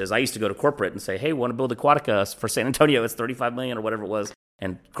difference is I used to go to corporate and say, hey, we want to build Aquatica for San Antonio. It's $35 million or whatever it was.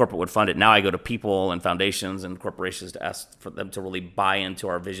 And corporate would fund it. Now I go to people and foundations and corporations to ask for them to really buy into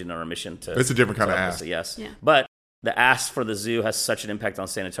our vision and our mission. It's a different kind of ask. Yes. Yeah. But the ask for the zoo has such an impact on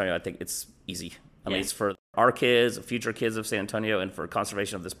San Antonio. I think it's easy. I mean, it's for our kids, future kids of San Antonio, and for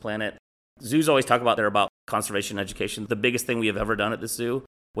conservation of this planet. Zoos always talk about they're about conservation education. The biggest thing we have ever done at this zoo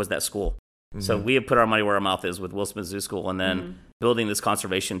was that school. Mm-hmm. So we have put our money where our mouth is with Will Smith Zoo School, and then building this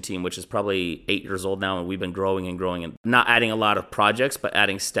conservation team, which is probably 8 years old now, and we've been growing and growing, and not adding a lot of projects, but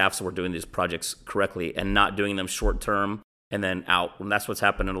adding staff so we're doing these projects correctly and not doing them short term and then out. And that's what's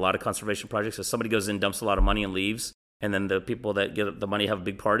happened in a lot of conservation projects. Is somebody goes in, dumps a lot of money and leaves, and then the people that get the money have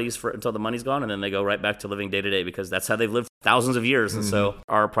big parties until the money's gone, and then they go right back to living day to day because that's how they've lived thousands of years. And so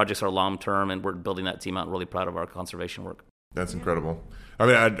our projects are long term, and we're building that team out and really proud of our conservation work. That's incredible. I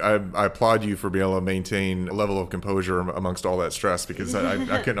mean, I applaud you for being able to maintain a level of composure amongst all that stress, because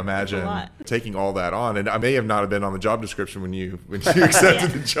I couldn't imagine taking all that on. And I may have not been on the job description when you accepted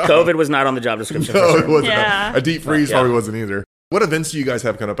the job. COVID was not on the job description. No, for sure. it wasn't. A deep freeze probably wasn't either. What events do you guys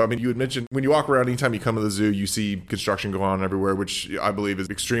have coming up? I mean, you had mentioned when you walk around, anytime you come to the zoo, you see construction going on everywhere, which I believe is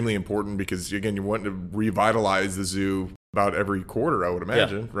extremely important because, again, you're wanting to revitalize the zoo about every quarter, I would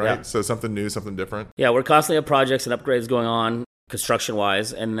imagine, right? Yeah. So something new, something different. Yeah, we're constantly have projects and upgrades going on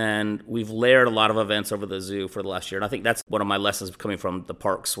construction-wise, and then we've layered a lot of events over the zoo for the last year. And I think that's one of my lessons coming from the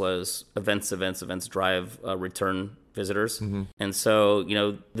parks was events drive return visitors. And so,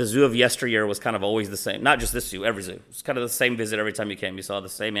 the zoo of yesteryear was kind of always the same. Not just this zoo, every zoo. It's kind of the same visit every time you came. You saw the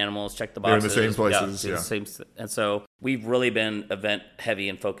same animals, checked the boxes. They're in the same places. The same. And so we've really been event heavy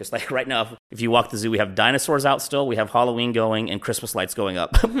and focused. Like right now, if you walk the zoo, we have dinosaurs out still. We have Halloween going and Christmas lights going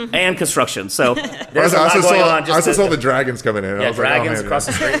up and construction. So there's a lot going on. I also saw the dragons coming in. Yeah, dragons across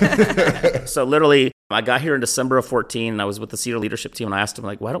the street. So literally, I got here in December of 2014, and I was with the Cedar leadership team, and I asked them,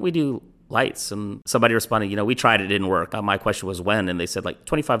 why don't we do lights? And somebody responded, we tried it, didn't work. My question was when, and they said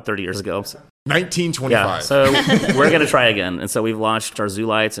 25, 30 years ago. 1925. Yeah, so we're going to try again. And so we've launched our zoo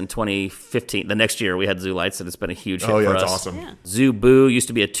lights in 2015. The next year we had zoo lights, and it's been a huge hit for us. Oh, yeah, that's awesome. Yeah. Zoo Boo used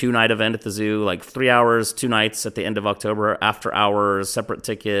to be a 2-night event at the zoo, 3 hours, 2 nights at the end of October, after hours, separate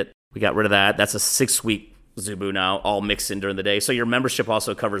ticket. We got rid of that. That's a 6-week Zubu now, all mixed in during the day. So your membership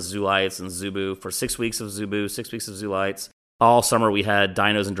also covers Zoo Lights and Zubu for 6 weeks of Zubu, 6 weeks of Zoo Lights. All summer we had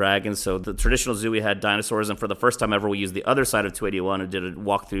dinos and dragons. So the traditional zoo, we had dinosaurs. And for the first time ever, we used the other side of 281 and did a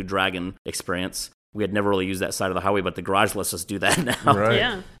walk-through dragon experience. We had never really used that side of the highway, but the garage lets us do that now. Right.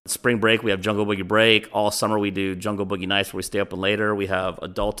 Yeah. Spring break, we have Jungle Boogie Break. All summer, we do Jungle Boogie Nights where we stay open later. We have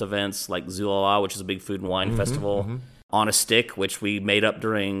adult events like Zulala, which is a big food and wine festival. On a Stick, which we made up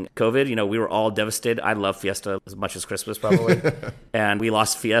during COVID. We were all devastated. I love Fiesta as much as Christmas, probably. And we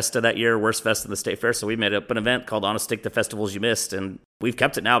lost Fiesta that year, worst fest in the state fair. So we made up an event called On a Stick, the festivals you missed. And we've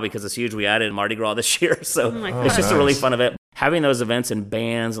kept it now because it's huge. We added Mardi Gras this year. So it's just a really fun event. Having those events and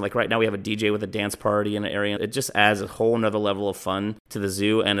bands, and right now we have a DJ with a dance party in an area, it just adds a whole nother level of fun to the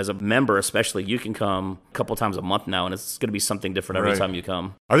zoo. And as a member, especially, you can come a couple times a month now, and it's going to be something different every time you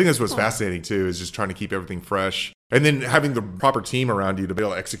come. I think that's what's fascinating, too, is just trying to keep everything fresh. And then having the proper team around you to be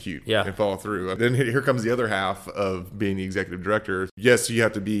able to execute and follow through. And then here comes the other half of being the executive director. Yes, you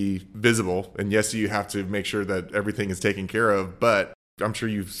have to be visible. And yes, you have to make sure that everything is taken care of. But I'm sure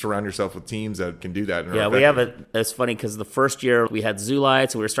you surround yourself with teams that can do that. Yeah, we have it's funny because the first year we had zoo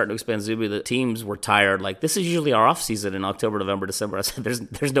lights and we were starting to expand Zubu. The teams were tired. This is usually our off season in October, November, December. I said,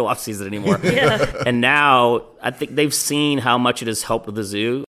 there's no off season anymore. And now I think they've seen how much it has helped the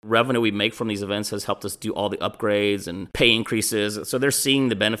zoo. Revenue we make from these events has helped us do all the upgrades and pay increases. So they're seeing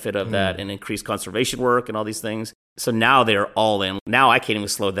the benefit of that and increased conservation work and all these things. So now they're all in. Now I can't even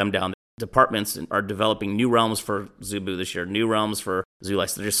slow them down. Departments are developing new realms for Zubu this year, new realms for Zoo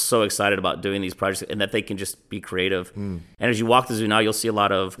Lights. They're just so excited about doing these projects and that they can just be creative. And as you walk the zoo now, you'll see a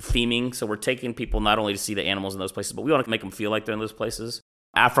lot of theming. So we're taking people not only to see the animals in those places, but we want to make them feel like they're in those places.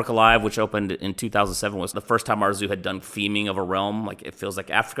 Africa Live, which opened in 2007, was the first time our zoo had done theming of a realm. It feels like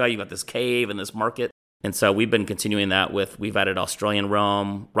Africa. You got this cave and this market. And so we've been continuing that we've added Australian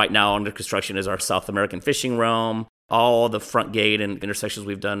realm. Right now under construction is our South American fishing realm. All the front gate and intersections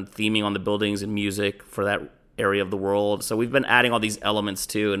we've done theming on the buildings and music for that area of the world. So we've been adding all these elements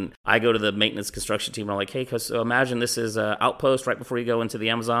too. And I go to the maintenance construction team and I'm like, hey, so imagine this is an outpost right before you go into the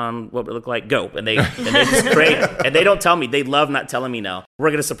Amazon. What would it look like? Go. And they just create, and they don't tell me. They love not telling me now. We're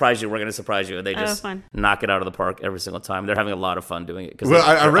going to surprise you. We're going to surprise you. And they just knock it out of the park every single time. They're having a lot of fun doing it because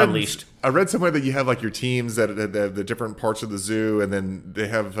they're unleashed. I read somewhere that you have your teams that the different parts of the zoo, and then they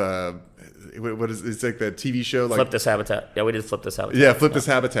have what is it's like the TV show Flip This Habitat. Yeah, we did Flip This Habitat. Yeah, Flip This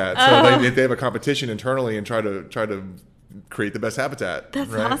Habitat. So they have a competition internally and try to create the best habitat. That's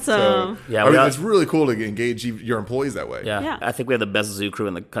right? awesome. So, it's really cool to engage your employees that way. Yeah. I think we have the best zoo crew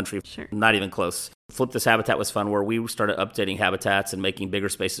in the country. Sure. Not even close. Flip This Habitat was fun where we started updating habitats and making bigger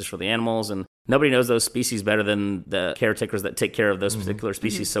spaces for the animals. And nobody knows those species better than the caretakers that take care of those particular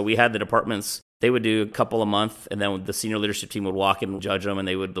species. So we had the departments. They would do a couple a month, and then the senior leadership team would walk and judge them, and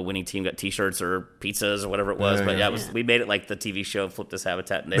the winning team got T-shirts or pizzas or whatever it was. We made it like the TV show Flip This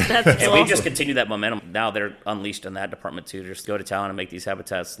Habitat, and we just continue that momentum. Now they're unleashed in that department too. Just go to town and make these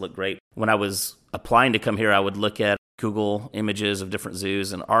habitats look great. When I was applying to come here, I would look at Google images of different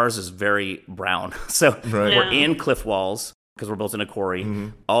zoos, and ours is very brown. So we're in cliff walls because we're built in a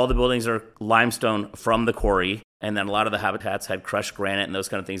quarry. All the buildings are limestone from the quarry. And then a lot of the habitats had crushed granite and those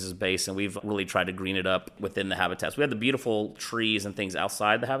kind of things as base. And we've really tried to green it up within the habitats. We have the beautiful trees and things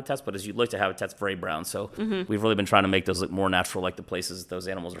outside the habitats, but as you look at habitats, very brown. So we've really been trying to make those look more natural, like the places those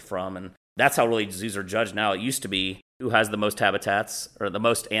animals are from. And that's how really zoos are judged now. It used to be who has the most habitats or the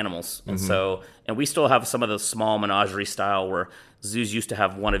most animals. And and we still have some of the small menagerie style where zoos used to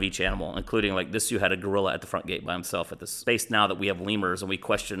have one of each animal, including this zoo had a gorilla at the front gate by himself. At the space now that we have lemurs, and we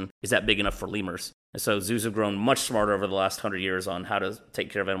question, is that big enough for lemurs? And so zoos have grown much smarter over the last 100 years on how to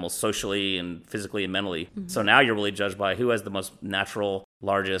take care of animals socially and physically and mentally. So now you're really judged by who has the most natural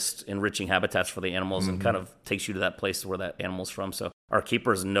largest enriching habitats for the animals and kind of takes you to that place where that animal's from. So our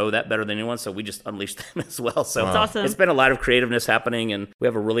keepers know that better than anyone, so we just unleash them as well. So That's awesome. It's been a lot of creativeness happening, and we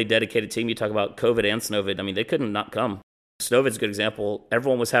have a really dedicated team. You talk about COVID and Snowvid. I mean, they couldn't not come. Snowvid's a good example.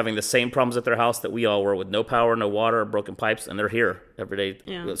 Everyone was having the same problems at their house that we all were, with no power, no water, broken pipes, and they're here every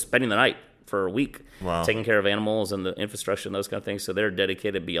day, spending the night for a week, taking care of animals and the infrastructure and those kind of things. So they're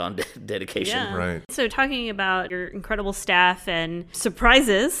dedicated beyond dedication. Yeah. Right. So talking about your incredible staff and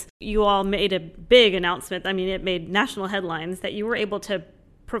surprises, you all made a big announcement. I mean, it made national headlines that you were able to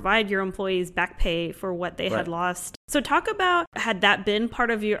provide your employees back pay for what they had lost. So talk about, had that been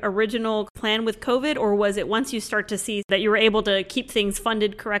part of your original plan with COVID, or was it once you start to see that you were able to keep things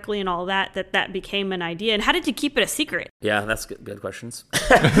funded correctly and all that, that became an idea? And how did you keep it a secret? Yeah, that's good questions.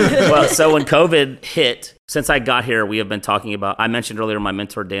 Well, so when COVID hit, since I got here, we have been talking about, I mentioned earlier, my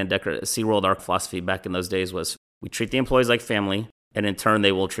mentor, Dan Decker at SeaWorld, our philosophy back in those days was we treat the employees like family, and in turn,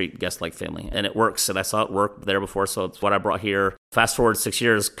 they will treat guests like family. And it works. And I saw it work there before. So it's what I brought here. Fast forward 6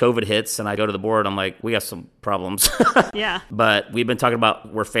 years, COVID hits, and I go to the board. I'm like, we got some problems. Yeah. But we've been talking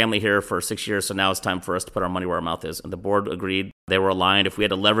about we're family here for 6 years. So now it's time for us to put our money where our mouth is. And the board agreed. They were aligned. If we had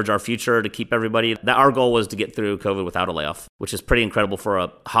to leverage our future to keep everybody, that our goal was to get through COVID without a layoff, which is pretty incredible for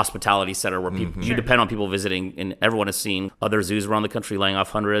a hospitality center where people, you depend on people visiting. And everyone has seen other zoos around the country laying off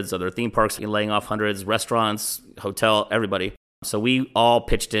hundreds, other theme parks laying off hundreds, restaurants, hotel, everybody. So we all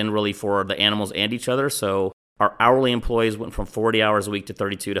pitched in really for the animals and each other. So our hourly employees went from 40 hours a week to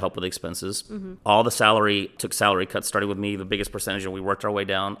 32 to help with expenses. All the salary took salary cuts, starting with me, the biggest percentage, and we worked our way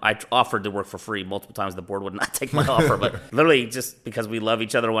down. I offered to work for free multiple times. The board would not take my offer, but literally just because we love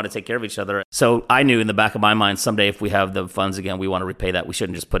each other, want to take care of each other. So I knew in the back of my mind, someday if we have the funds again, we want to repay that. We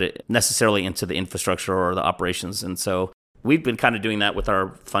shouldn't just put it necessarily into the infrastructure or the operations. And so we've been kind of doing that with our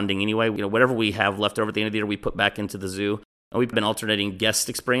funding anyway. Whatever we have left over at the end of the year, we put back into the zoo. And we've been alternating guest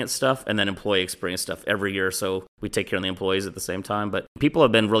experience stuff and then employee experience stuff every year. So we take care of the employees at the same time. But people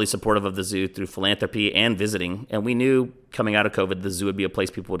have been really supportive of the zoo through philanthropy and visiting. And we knew coming out of COVID, the zoo would be a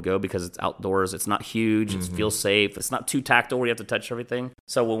place people would go because it's outdoors. It's not huge. It feels safe. It's not too tactile where you have to touch everything.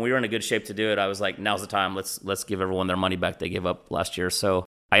 So when we were in a good shape to do it, I was like, now's the time. Let's give everyone their money back they gave up last year. So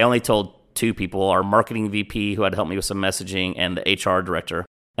I only told two people, our marketing VP who had helped me with some messaging and the HR director.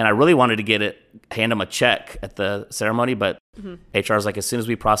 And I really wanted to hand them a check at the ceremony, but HR is like, as soon as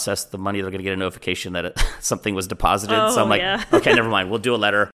we process the money, they're going to get a notification that something was deposited. So I'm like, okay, never mind. We'll do a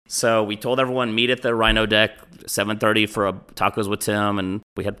letter. So we told everyone, meet at the Rhino Deck, 7:30 for tacos with Tim. And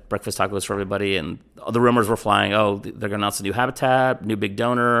we had breakfast tacos for everybody. And all the rumors were flying. Oh, they're going to announce a new habitat, new big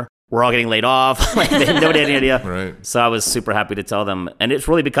donor. We're all getting laid off. Nobody had any idea. Right. So I was super happy to tell them. And it's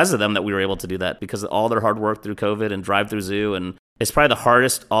really because of them that we were able to do that, because of all their hard work through COVID and drive-through zoo. And it's probably the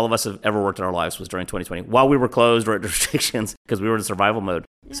hardest all of us have ever worked in our lives was during 2020 while we were closed or at restrictions because we were in survival mode.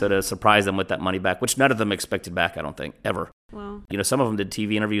 Yeah. So to surprise them with that money back, which none of them expected back, I don't think, ever. Wow. Some of them did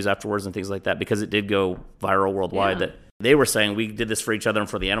TV interviews afterwards and things like that because it did go viral worldwide that they were saying we did this for each other and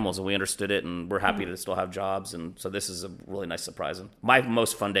for the animals and we understood it and we're happy to still have jobs. And so this is a really nice surprise and my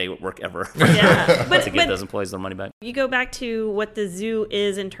most fun day at work ever. Yeah. to give those employees their money back. You go back to what the zoo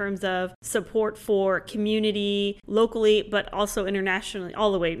is in terms of support for community locally, but also internationally,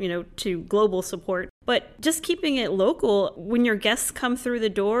 all the way, to global support. But just keeping it local, when your guests come through the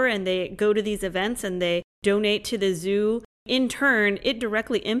door and they go to these events and they donate to the zoo, in turn, it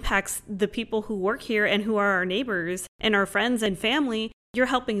directly impacts the people who work here and who are our neighbors and our friends and family. You're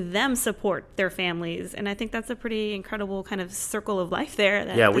helping them support their families. And I think that's a pretty incredible kind of circle of life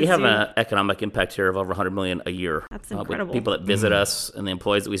there. We have an economic impact here of over $100 million a year. That's incredible. People that visit us and the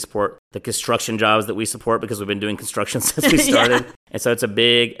employees that we support, the construction jobs that we support because we've been doing construction since we started. And so it's a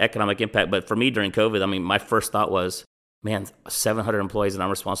big economic impact. But for me during COVID, my first thought was, man, 700 employees and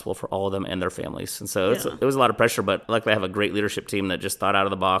I'm responsible for all of them and their families. And so it was a lot of pressure, but luckily I have a great leadership team that just thought out of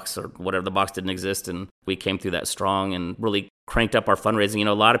the box or whatever, the box didn't exist. And we came through that strong and really cranked up our fundraising.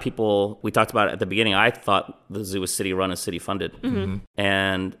 A lot of people, we talked about it at the beginning, I thought the zoo was city run and city funded.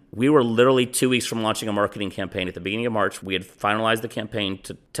 And we were literally 2 weeks from launching a marketing campaign. At the beginning of March, we had finalized the campaign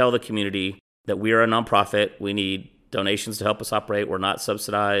to tell the community that we are a nonprofit. We need donations to help us operate. We're not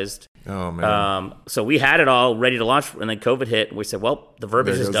subsidized. Oh, man. So we had it all ready to launch, and then COVID hit, and we said, well, the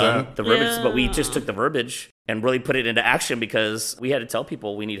verbiage is done. But we just took the verbiage and really put it into action because we had to tell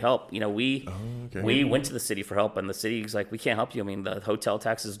people we need help. We went to the city for help, and the city's like, we can't help you. The hotel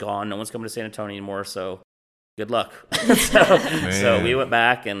tax is gone. No one's coming to San Antonio anymore, so good luck. So we went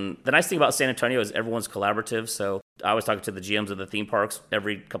back, and the nice thing about San Antonio is everyone's collaborative. So I was talking to the GMs of the theme parks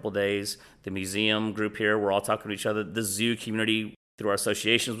every couple of days. The museum group here, we're all talking to each other. The zoo community, through our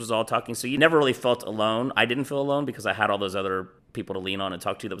associations was all talking. So you never really felt alone. I didn't feel alone because I had all those other people to lean on and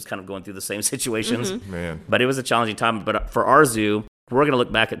talk to that was kind of going through the same situations. Man. But it was a challenging time. But for our zoo, we're going to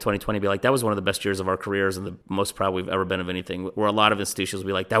look back at 2020 and be like, that was one of the best years of our careers and the most proud we've ever been of anything. Where a lot of institutions will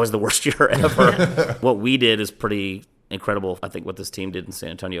be like, that was the worst year ever. What we did is pretty incredible, I think, what this team did in San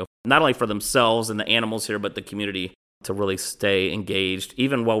Antonio. Not only for themselves and the animals here, but the community to really stay engaged.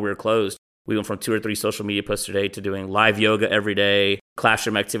 Even while we were closed, we went from 2 or 3 social media posts a day to doing live yoga every day,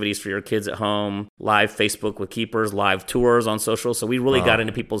 classroom activities for your kids at home, live Facebook with keepers, live tours on social. So we really got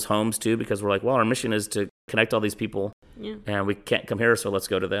into people's homes too, because we're like, well, our mission is to connect all these people and we can't come here, so let's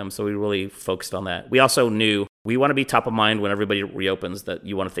go to them. So we really focused on that. We also knew we want to be top of mind when everybody reopens, that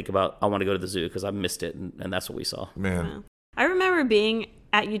you want to think about, I want to go to the zoo because I missed it. And that's what we saw. Man. Wow. I remember being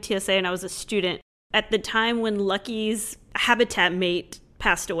at UTSA and I was a student at the time when Lucky's habitat mate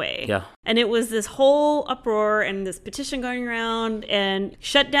passed away. Yeah. And it was this whole uproar and this petition going around and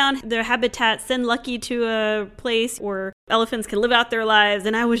shut down their habitat, send Lucky to a place where elephants can live out their lives.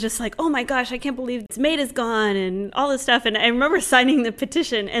 And I was just like, oh my gosh, I can't believe its mate is gone and all this stuff. And I remember signing the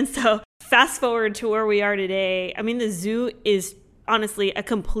petition. And so fast forward to where we are today. I mean, the zoo is honestly a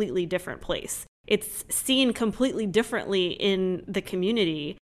completely different place. It's seen completely differently in the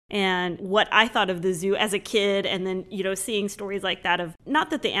community. And what I thought of the zoo as a kid, and then, seeing stories like that of not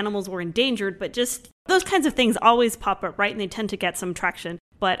that the animals were endangered, but just those kinds of things always pop up, right? And they tend to get some traction.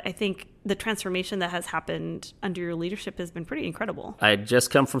 But I think the transformation that has happened under your leadership has been pretty incredible. I had just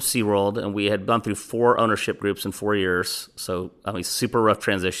come from SeaWorld, and we had gone through 4 ownership groups in 4 years. So, super rough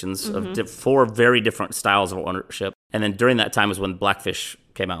transitions of 4 very different styles of ownership. And then during that time is when Blackfish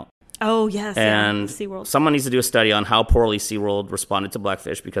came out. Oh, yes. And SeaWorld. Someone needs to do a study on how poorly SeaWorld responded to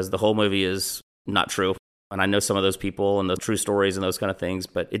Blackfish, because the whole movie is not true. And I know some of those people and the true stories and those kind of things,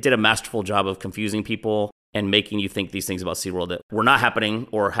 but it did a masterful job of confusing people and making you think these things about SeaWorld that were not happening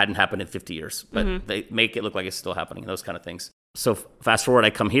or hadn't happened in 50 years. But they make it look like it's still happening, those kind of things. So fast forward, I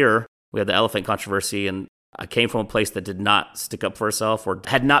come here, we had the elephant controversy, and I came from a place that did not stick up for itself or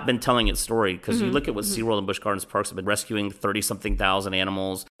had not been telling its story. Because you look at what SeaWorld and Busch Gardens Parks have been rescuing 30-something thousand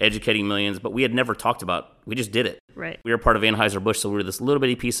animals, educating millions, but we had never talked about. We just did it. Right. We were part of Anheuser-Busch, so we were this little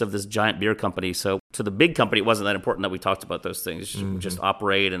bitty piece of this giant beer company. So to the big company, it wasn't that important that we talked about those things. Just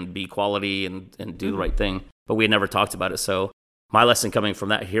operate and be quality and do the right thing. But we had never talked about it. So my lesson coming from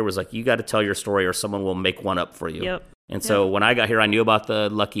that here was like, you got to tell your story or someone will make one up for you. Yep. And so when I got here, I knew about the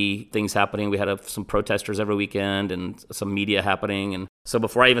Lucky things happening. We had some protesters every weekend and some media happening. And so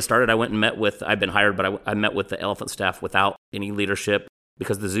before I even started, I went and met with, I'd been hired, but I met with the elephant staff without any leadership,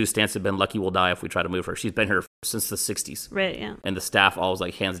 because the zoo stance had been, Lucky will die if we try to move her. She's been here since the 60s. Right, yeah. And the staff always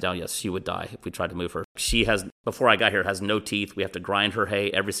like, hands down, yes, she would die if we tried to move her. She has, before I got here, has no teeth. We have to grind her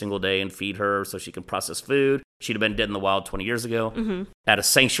hay every single day and feed her so she can process food. She'd have been dead in the wild 20 years ago. At a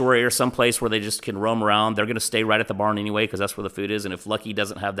sanctuary or someplace where they just can roam around. They're going to stay right at the barn anyway, because that's where the food is. And if Lucky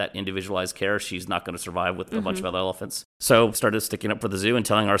doesn't have that individualized care, she's not going to survive with a bunch of other elephants. So started sticking up for the zoo and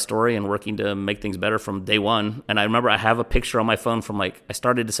telling our story and working to make things better from day one. And I remember I have a picture on my phone from I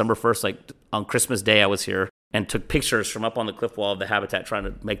started December 1st, on Christmas Day I was here, and took pictures from up on the cliff wall of the habitat, trying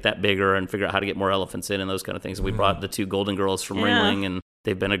to make that bigger and figure out how to get more elephants in and those kind of things. And we brought the 2 golden girls from Ringling, and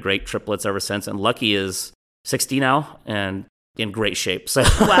they've been a great triplets ever since. And Lucky is 60 now and in great shape. So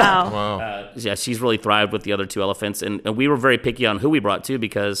wow. Yeah, she's really thrived with the other 2 elephants. And we were very picky on who we brought too,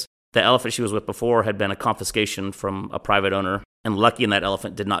 because the elephant she was with before had been a confiscation from a private owner. And Lucky and that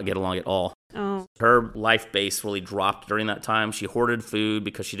elephant did not get along at all. Oh. Her life base really dropped during that time. She hoarded food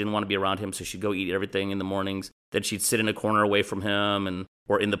because she didn't want to be around him, so she'd go eat everything in the mornings. Then she'd sit in a corner away from him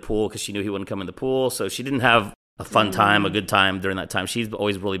or in the pool because she knew he wouldn't come in the pool. So she didn't have a fun time, a good time during that time. She's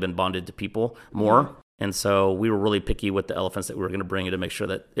always really been bonded to people more. And so we were really picky with the elephants that we were going to bring in to make sure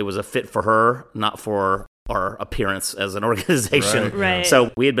that it was a fit for her, not for our appearance as an organization. Right.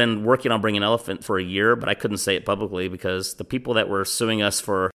 So we had been working on bringing an elephant for a year, but I couldn't say it publicly because the people that were suing us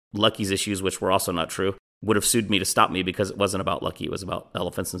for Lucky's issues, which were also not true, would have sued me to stop me because it wasn't about Lucky. It was about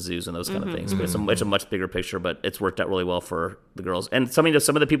elephants and zoos and those kind of things. But it's a much bigger picture, but it's worked out really well for the girls. And some of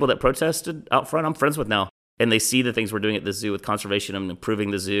the people that protested out front, I'm friends with now. And they see the things we're doing at the zoo with conservation and improving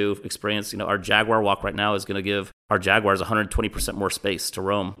the zoo experience. Our Jaguar walk right now is going to give our Jaguars 120% more space to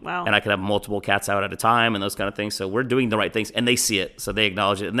roam. Wow. And I can have multiple cats out at a time and those kind of things. So we're doing the right things, and they see it. So they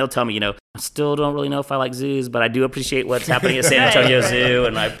acknowledge it. And they'll tell me, I still don't really know if I like zoos, but I do appreciate what's happening at San Antonio Zoo,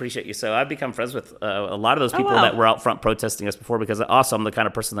 and I appreciate you. So I've become friends with a lot of those people that were out front protesting us before, because also I'm the kind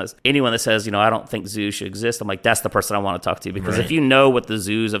of person that's, anyone that says, I don't think zoos should exist, I'm like, that's the person I want to talk to. Because if you know what the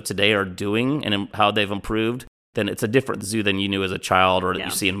zoos of today are doing and how they've improved, then it's a different zoo than you knew as a child or that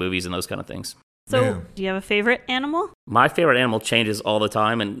you see in movies and those kind of things. So, do you have a favorite animal? My favorite animal changes all the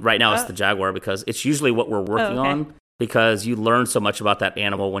time, and right now it's the jaguar because it's usually what we're working on, because you learn so much about that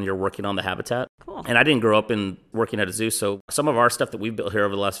animal when you're working on the habitat. Cool. And I didn't grow up in working at a zoo, so some of our stuff that we've built here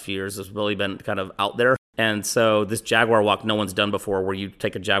over the last few years has really been kind of out there. And so this jaguar walk no one's done before, where you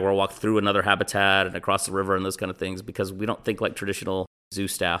take a jaguar walk through another habitat and across the river and those kind of things, because we don't think like traditional zoo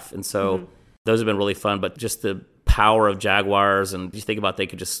staff. And so those have been really fun, but just the power of jaguars, and you think about they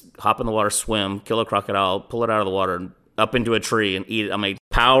could just hop in the water, swim, kill a crocodile, pull it out of the water, and up into a tree and eat it. I mean,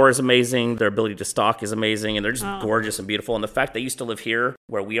 power is amazing. Their ability to stalk is amazing, and they're just gorgeous and beautiful. And the fact they used to live here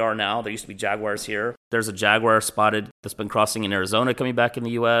where we are now, there used to be jaguars here. There's a jaguar spotted that's been crossing in Arizona, coming back in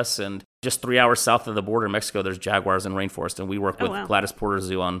the U.S., and just 3 hours south of the border in Mexico, there's jaguars in rainforest. And we work with Gladys Porter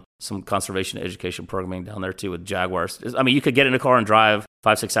Zoo on some conservation education programming down there too with jaguars. I mean, you could get in a car and drive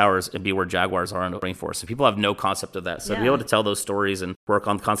 5-6 hours and be where jaguars are in the rainforest. And people have no concept of that. So to be able to tell those stories and work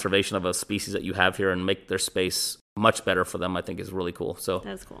on conservation of a species that you have here and make their space much better for them, I think is really cool. So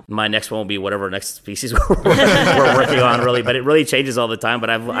that's cool. My next one will be whatever next species we're working on, really. But it really changes all the time. But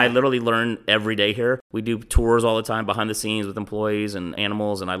I literally learn every day here. We do tours all the time behind the scenes with employees and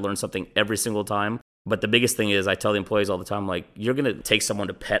animals, and I learn something every single time. But the biggest thing is I tell the employees all the time, like, you're going to take someone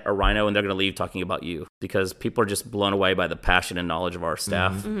to pet a rhino and they're going to leave talking about you, because people are just blown away by the passion and knowledge of our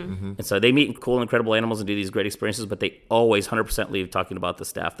staff. And so they meet cool, incredible animals and do these great experiences, but they always 100% leave talking about the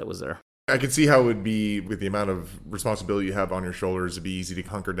staff that was there. I can see how it would be, with the amount of responsibility you have on your shoulders, it'd be easy to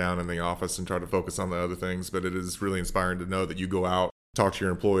hunker down in the office and try to focus on the other things. But it is really inspiring to know that you go out, talk to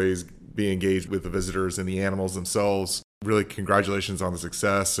your employees, be engaged with the visitors and the animals themselves. Really, congratulations on the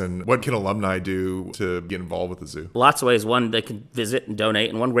success. And what can alumni do to get involved with the zoo? Lots of ways. One, they can visit and donate.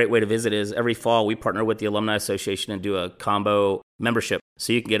 And one great way to visit is every fall we partner with the Alumni Association and do a combo membership.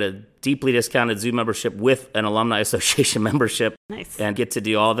 So you can get a deeply discounted zoo membership with an Alumni Association membership. Nice. And get to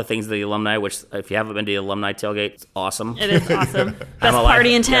do all the things of the alumni, which if you haven't been to the alumni tailgate, it's awesome. It is awesome. Best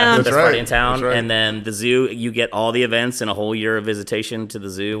party in town. Best party in town. Right. And then the zoo, you get all the events and a whole year of visitation to the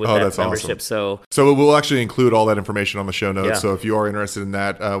zoo with that membership. Awesome. So we'll actually include all that information on the show notes. Yeah. So if you are interested in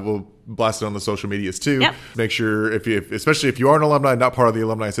that, we'll blast it on the social medias too. Yep. Make sure, especially if you are an alumni, not part of the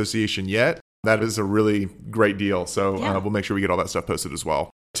Alumni Association yet, that is a really great deal. So we'll make sure we get all that stuff posted as well.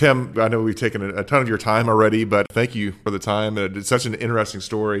 Tim, I know we've taken a ton of your time already, but thank you for the time. It's such an interesting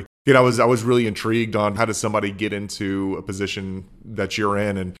story. I was really intrigued on how does somebody get into a position that you're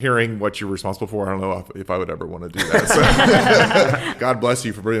in, and hearing what you're responsible for. I don't know if I would ever want to do that. So God bless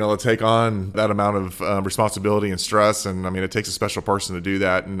you for being able to take on that amount of responsibility and stress. And I mean, it takes a special person to do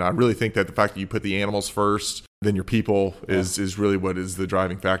that. And I really think that the fact that you put the animals first, then your people is really what is the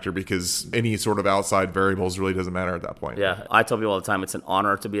driving factor, because any sort of outside variables really doesn't matter at that point. Yeah, I tell people all the time, it's an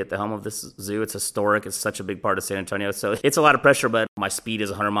honor to be at the helm of this zoo. It's historic. It's such a big part of San Antonio. So it's a lot of pressure, but my speed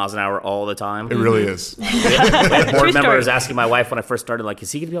is 100 miles an hour all the time. It really is. We had board members asking my wife when I first started, like,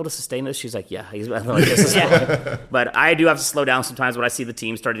 is he going to be able to sustain this? She's like, yeah. I'm like, this is But I do have to slow down sometimes when I see the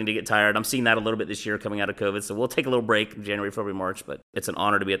team starting to get tired. I'm seeing that a little bit this year coming out of COVID. So we'll take a little break in January, February, March. But it's an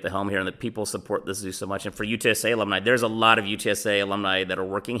honor to be at the helm here, and that people support the zoo so much. And for UTSA alumni, there's a lot of UTSA alumni that are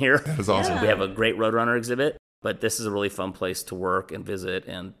working here. That's awesome. We have a great Roadrunner exhibit, but this is a really fun place to work and visit.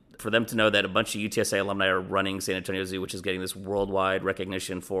 And for them to know that a bunch of UTSA alumni are running San Antonio Zoo, which is getting this worldwide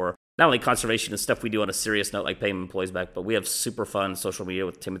recognition for not only conservation and stuff we do on a serious note, like paying employees back, but we have super fun social media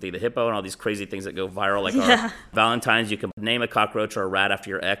with Timothy the Hippo and all these crazy things that go viral. Like our Valentine's, you can name a cockroach or a rat after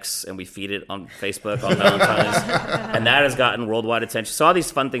your ex, and we feed it on Facebook on Valentine's. And that has gotten worldwide attention. So all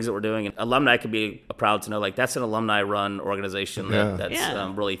these fun things that we're doing, and alumni can be proud to know, like, that's an alumni-run organization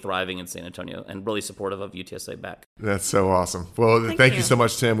that's really thriving in San Antonio and really supportive of UTSA back. That's so awesome. Well, thank you so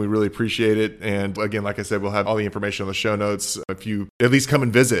much, Tim. We really appreciate it. And again, like I said, we'll have all the information on the show notes. If you at least come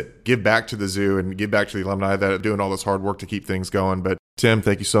and visit, give back to the zoo and give back to the alumni that are doing all this hard work to keep things going. But Tim,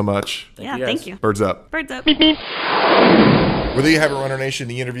 thank you so much. Thank you. Birds up. Birds up. Well, there you have it, Runner Nation,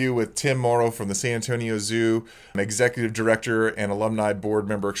 the interview with Tim Morrow from the San Antonio Zoo, an executive director and alumni board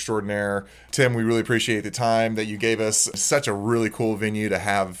member extraordinaire. Tim, we really appreciate the time that you gave us. Such a really cool venue to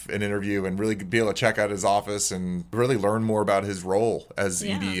have an interview and really be able to check out his office and really learn more about his role as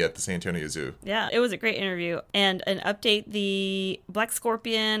ED at the San Antonio Zoo. Yeah, it was a great interview. And an update, the black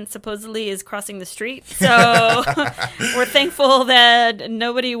scorpion supposedly is crossing the street. So we're thankful that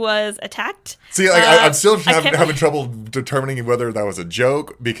nobody was attacked. See, I'm still having trouble determining whether that was a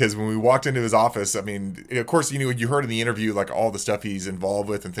joke, because when we walked into his office, I mean, of course, you heard in the interview, like, all the stuff he's involved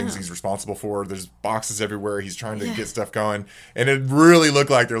with and things he's responsible for. There's boxes everywhere. He's trying to get stuff going. And it really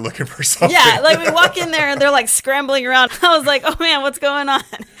looked like they're looking for something. Yeah, like we walk in there and they're like scrambling around. I was like, oh man, what's going on?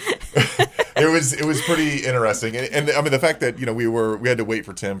 it was pretty interesting, and I mean the fact that we had to wait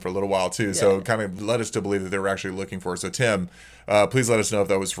for Tim for a little while too, so kind of led us to believe that they were actually looking for us. So Tim, please let us know if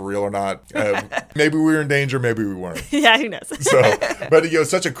that was for real or not. Maybe we were in danger, maybe we weren't. Yeah, who knows? But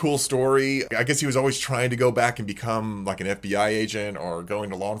such a cool story. I guess he was always trying to go back and become like an FBI agent or going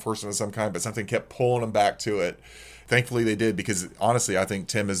to law enforcement of some kind, but something kept pulling him back to it. Thankfully they did, because honestly, I think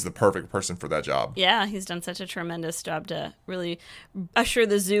Tim is the perfect person for that job. Yeah, he's done such a tremendous job to really usher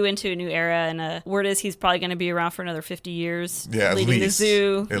the zoo into a new era. And word is he's probably going to be around for another 50 years leading the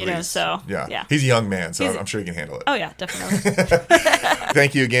zoo. At least. So yeah. He's a young man, so I'm sure he can handle it. Oh, yeah, definitely.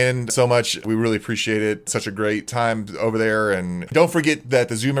 Thank you again so much. We really appreciate it. Such a great time over there. And don't forget that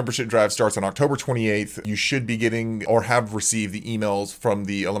the zoo membership drive starts on October 28th. You should be getting or have received the emails from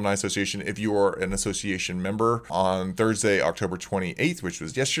the Alumni Association if you are an association member on Thursday, October 28th, which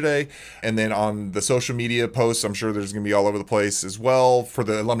was yesterday. And then on the social media posts, I'm sure there's going to be all over the place as well for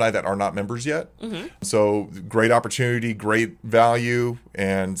the alumni that are not members yet. Mm-hmm. So great opportunity, great value.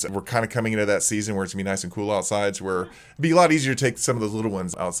 And we're kind of coming into that season where it's going to be nice and cool outside, so where it'd be a lot easier to take some of those little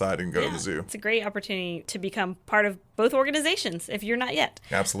ones outside and go to the zoo. It's a great opportunity to become part of both organizations if you're not yet.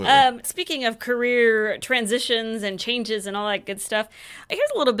 Absolutely. Speaking of career transitions and changes and all that good stuff,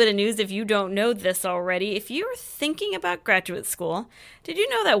 here's a little bit of news if you don't know this already. If you're thinking about graduate school, did you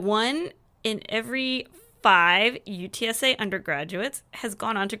know that 1 in every 5 UTSA undergraduates has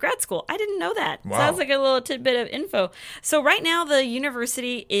gone on to grad school? I didn't know that. Wow. Sounds like a little tidbit of info. So right now the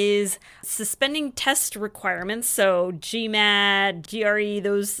university is suspending test requirements. So GMAT, GRE,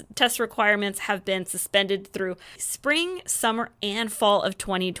 those test requirements have been suspended through spring, summer, and fall of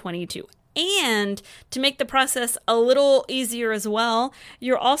 2022. And to make the process a little easier as well,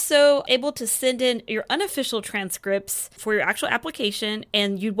 you're also able to send in your unofficial transcripts for your actual application,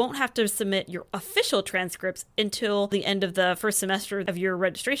 and you won't have to submit your official transcripts until the end of the first semester of your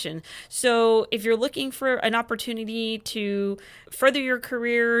registration. So if you're looking for an opportunity to further your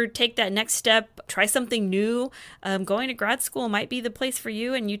career, take that next step, try something new, going to grad school might be the place for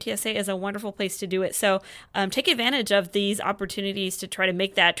you, and UTSA is a wonderful place to do it. So take advantage of these opportunities to try to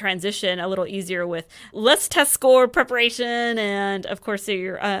make that transition a little easier with less test score preparation, and of course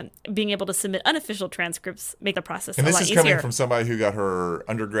you're being able to submit unofficial transcripts make the process a lot easier. And this is coming from somebody who got her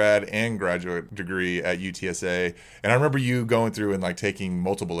undergrad and graduate degree at UTSA, and I remember you going through and like taking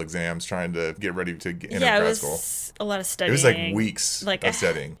multiple exams trying to get ready to enter grad school. A lot of studying. It was like weeks of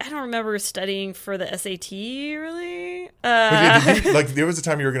studying. I don't remember studying for the SAT really. There was a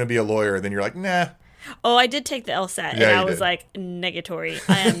time you were going to be a lawyer, and then you're like, nah. Oh, I did take the LSAT, and I was like, negatory.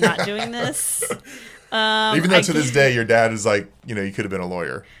 I am not doing this. Even though to this day, your dad is like, you could have been a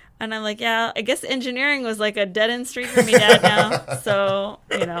lawyer. And I'm like, yeah, I guess engineering was like a dead-end street for me, Dad, now. So,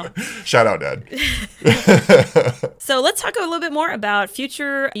 Shout out, Dad. So let's talk a little bit more about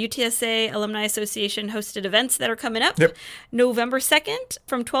future UTSA Alumni Association hosted events that are coming up. Yep. November 2nd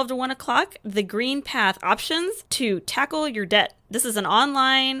from 12 to 1 o'clock, the Green Path Options to Tackle Your Debt. This is an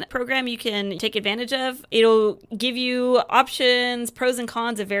online program you can take advantage of. It'll give you options, pros and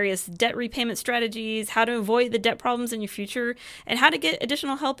cons of various debt repayment strategies, how to avoid the debt problems in your future, and how to get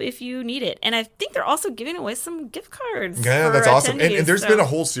additional help if you need it. And I think they're also giving away some gift cards. Yeah, that's awesome. And there's been a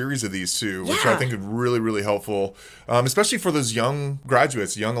whole series of these too, which I think is really, really helpful, especially for those young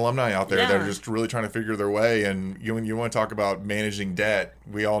graduates, young alumni out there that are just really trying to figure their way. And when you want to talk about managing debt,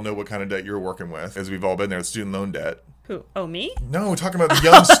 we all know what kind of debt you're working with, as we've all been there, student loan debt. Who? Oh, me? No, we're talking about the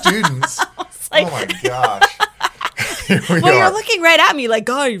young students. Oh my gosh. Well, you're looking right at me like,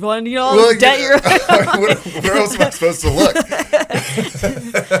 God, Yvonne, debt you're... Where else am I supposed to look?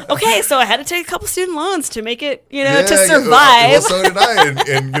 Okay, so I had to take a couple student loans to make it, to survive. Well, so did I.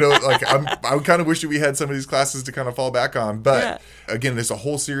 And I kind of wish that we had some of these classes to kind of fall back on. But again, there's a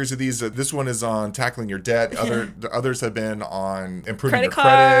whole series of these. This one is on tackling your debt. The others have been on improving your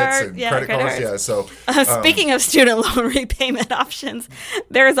credits and credit cards. Yeah, so speaking of student loan repayment options,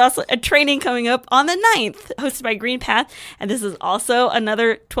 there is also a training coming up on the 9th, hosted by Green Path. And this is also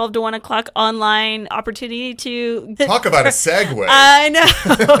another 12 to 1 o'clock online opportunity to... Talk about a segue. I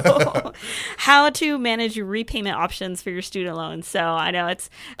know. How to manage your repayment options for your student loans. So I know it's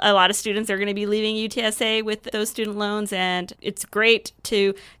a lot of students are going to be leaving UTSA with those student loans, and it's great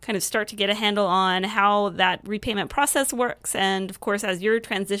to kind of start to get a handle on how that repayment process works. And of course, as you're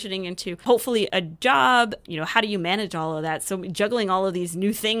transitioning into hopefully a job, how do you manage all of that? So juggling all of these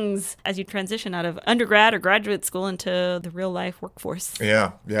new things as you transition out of undergrad or graduate school into the real life workforce.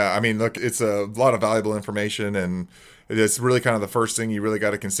 Yeah. I mean, look, it's a lot of valuable information, and It's really kind of the first thing you really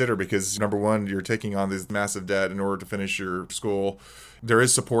got to consider because, number one, you're taking on this massive debt in order to finish your school. There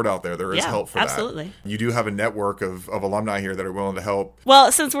is support out there. There is help for absolutely. that. You do have a network of alumni here that are willing to help.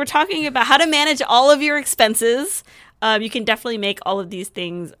 Well, since we're talking about how to manage all of your expenses, you can definitely make all of these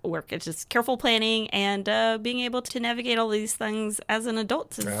things work. It's just careful planning and being able to navigate all these things as an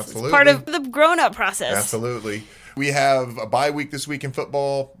adult. It's part of the grown-up process. Absolutely. We have a bye week this week in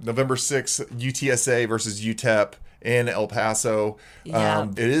football. November 6th, UTSA versus UTEP in El Paso. Yeah.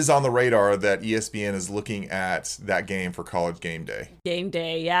 It is on the radar that ESPN is looking at that game for College Game Day. Game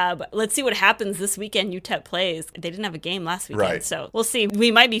Day, yeah. But let's see what happens this weekend. UTEP plays. They didn't have a game last weekend, right. So we'll see.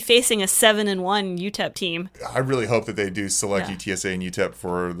 We might be facing a 7-1 UTEP team. I really hope that they do select UTSA and UTEP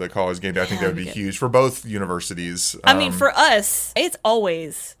for the College Game Day. I think that would be huge for both universities. I mean, for us, it's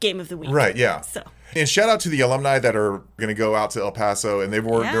always game of the week. Right, yeah. So. And shout out to the alumni that are going to go out to El Paso, and they're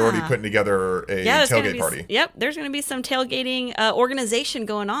already putting together a tailgate party. Yep, there's going to be some tailgating organization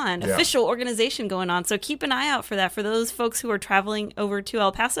going on, official organization going on. So keep an eye out for that for those folks who are traveling over to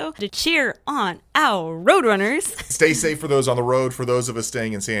El Paso to cheer on our Roadrunners. Stay safe for those on the road. For those of us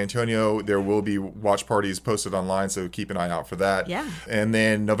staying in San Antonio, there will be watch parties posted online, so keep an eye out for that. Yeah. And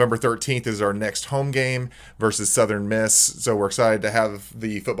then November 13th is our next home game versus Southern Miss. So we're excited to have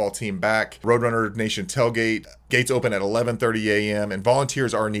the football team back. Roadrunner Nation tailgate. Gates open at 11:30 a.m. and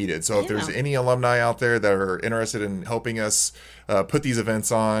volunteers are needed. So if there's any alumni out there that are interested in helping us put these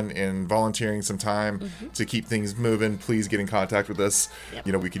events on and volunteering some time to keep things moving, please get in contact with us. Yep.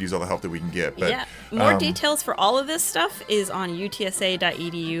 You know, we could use all the help that we can get. But, more details for all of this stuff is on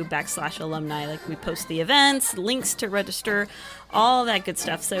utsa.edu/alumni. Like, we post the events, links to register, all that good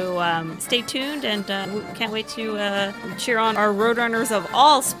stuff. So stay tuned, and we can't wait to cheer on our Roadrunners of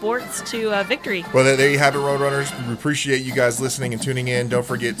all sports to victory. Well, there you have it, Roadrunners. We appreciate you guys listening and tuning in. Don't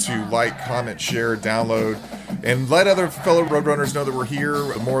forget to like, comment, share, download, and let other fellow Roadrunners know that we're here.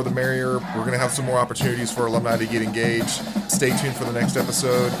 The more the merrier. We're going to have some more opportunities for alumni to get engaged. Stay tuned for the next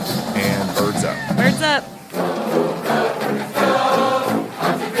episode, and birds up. Birds up.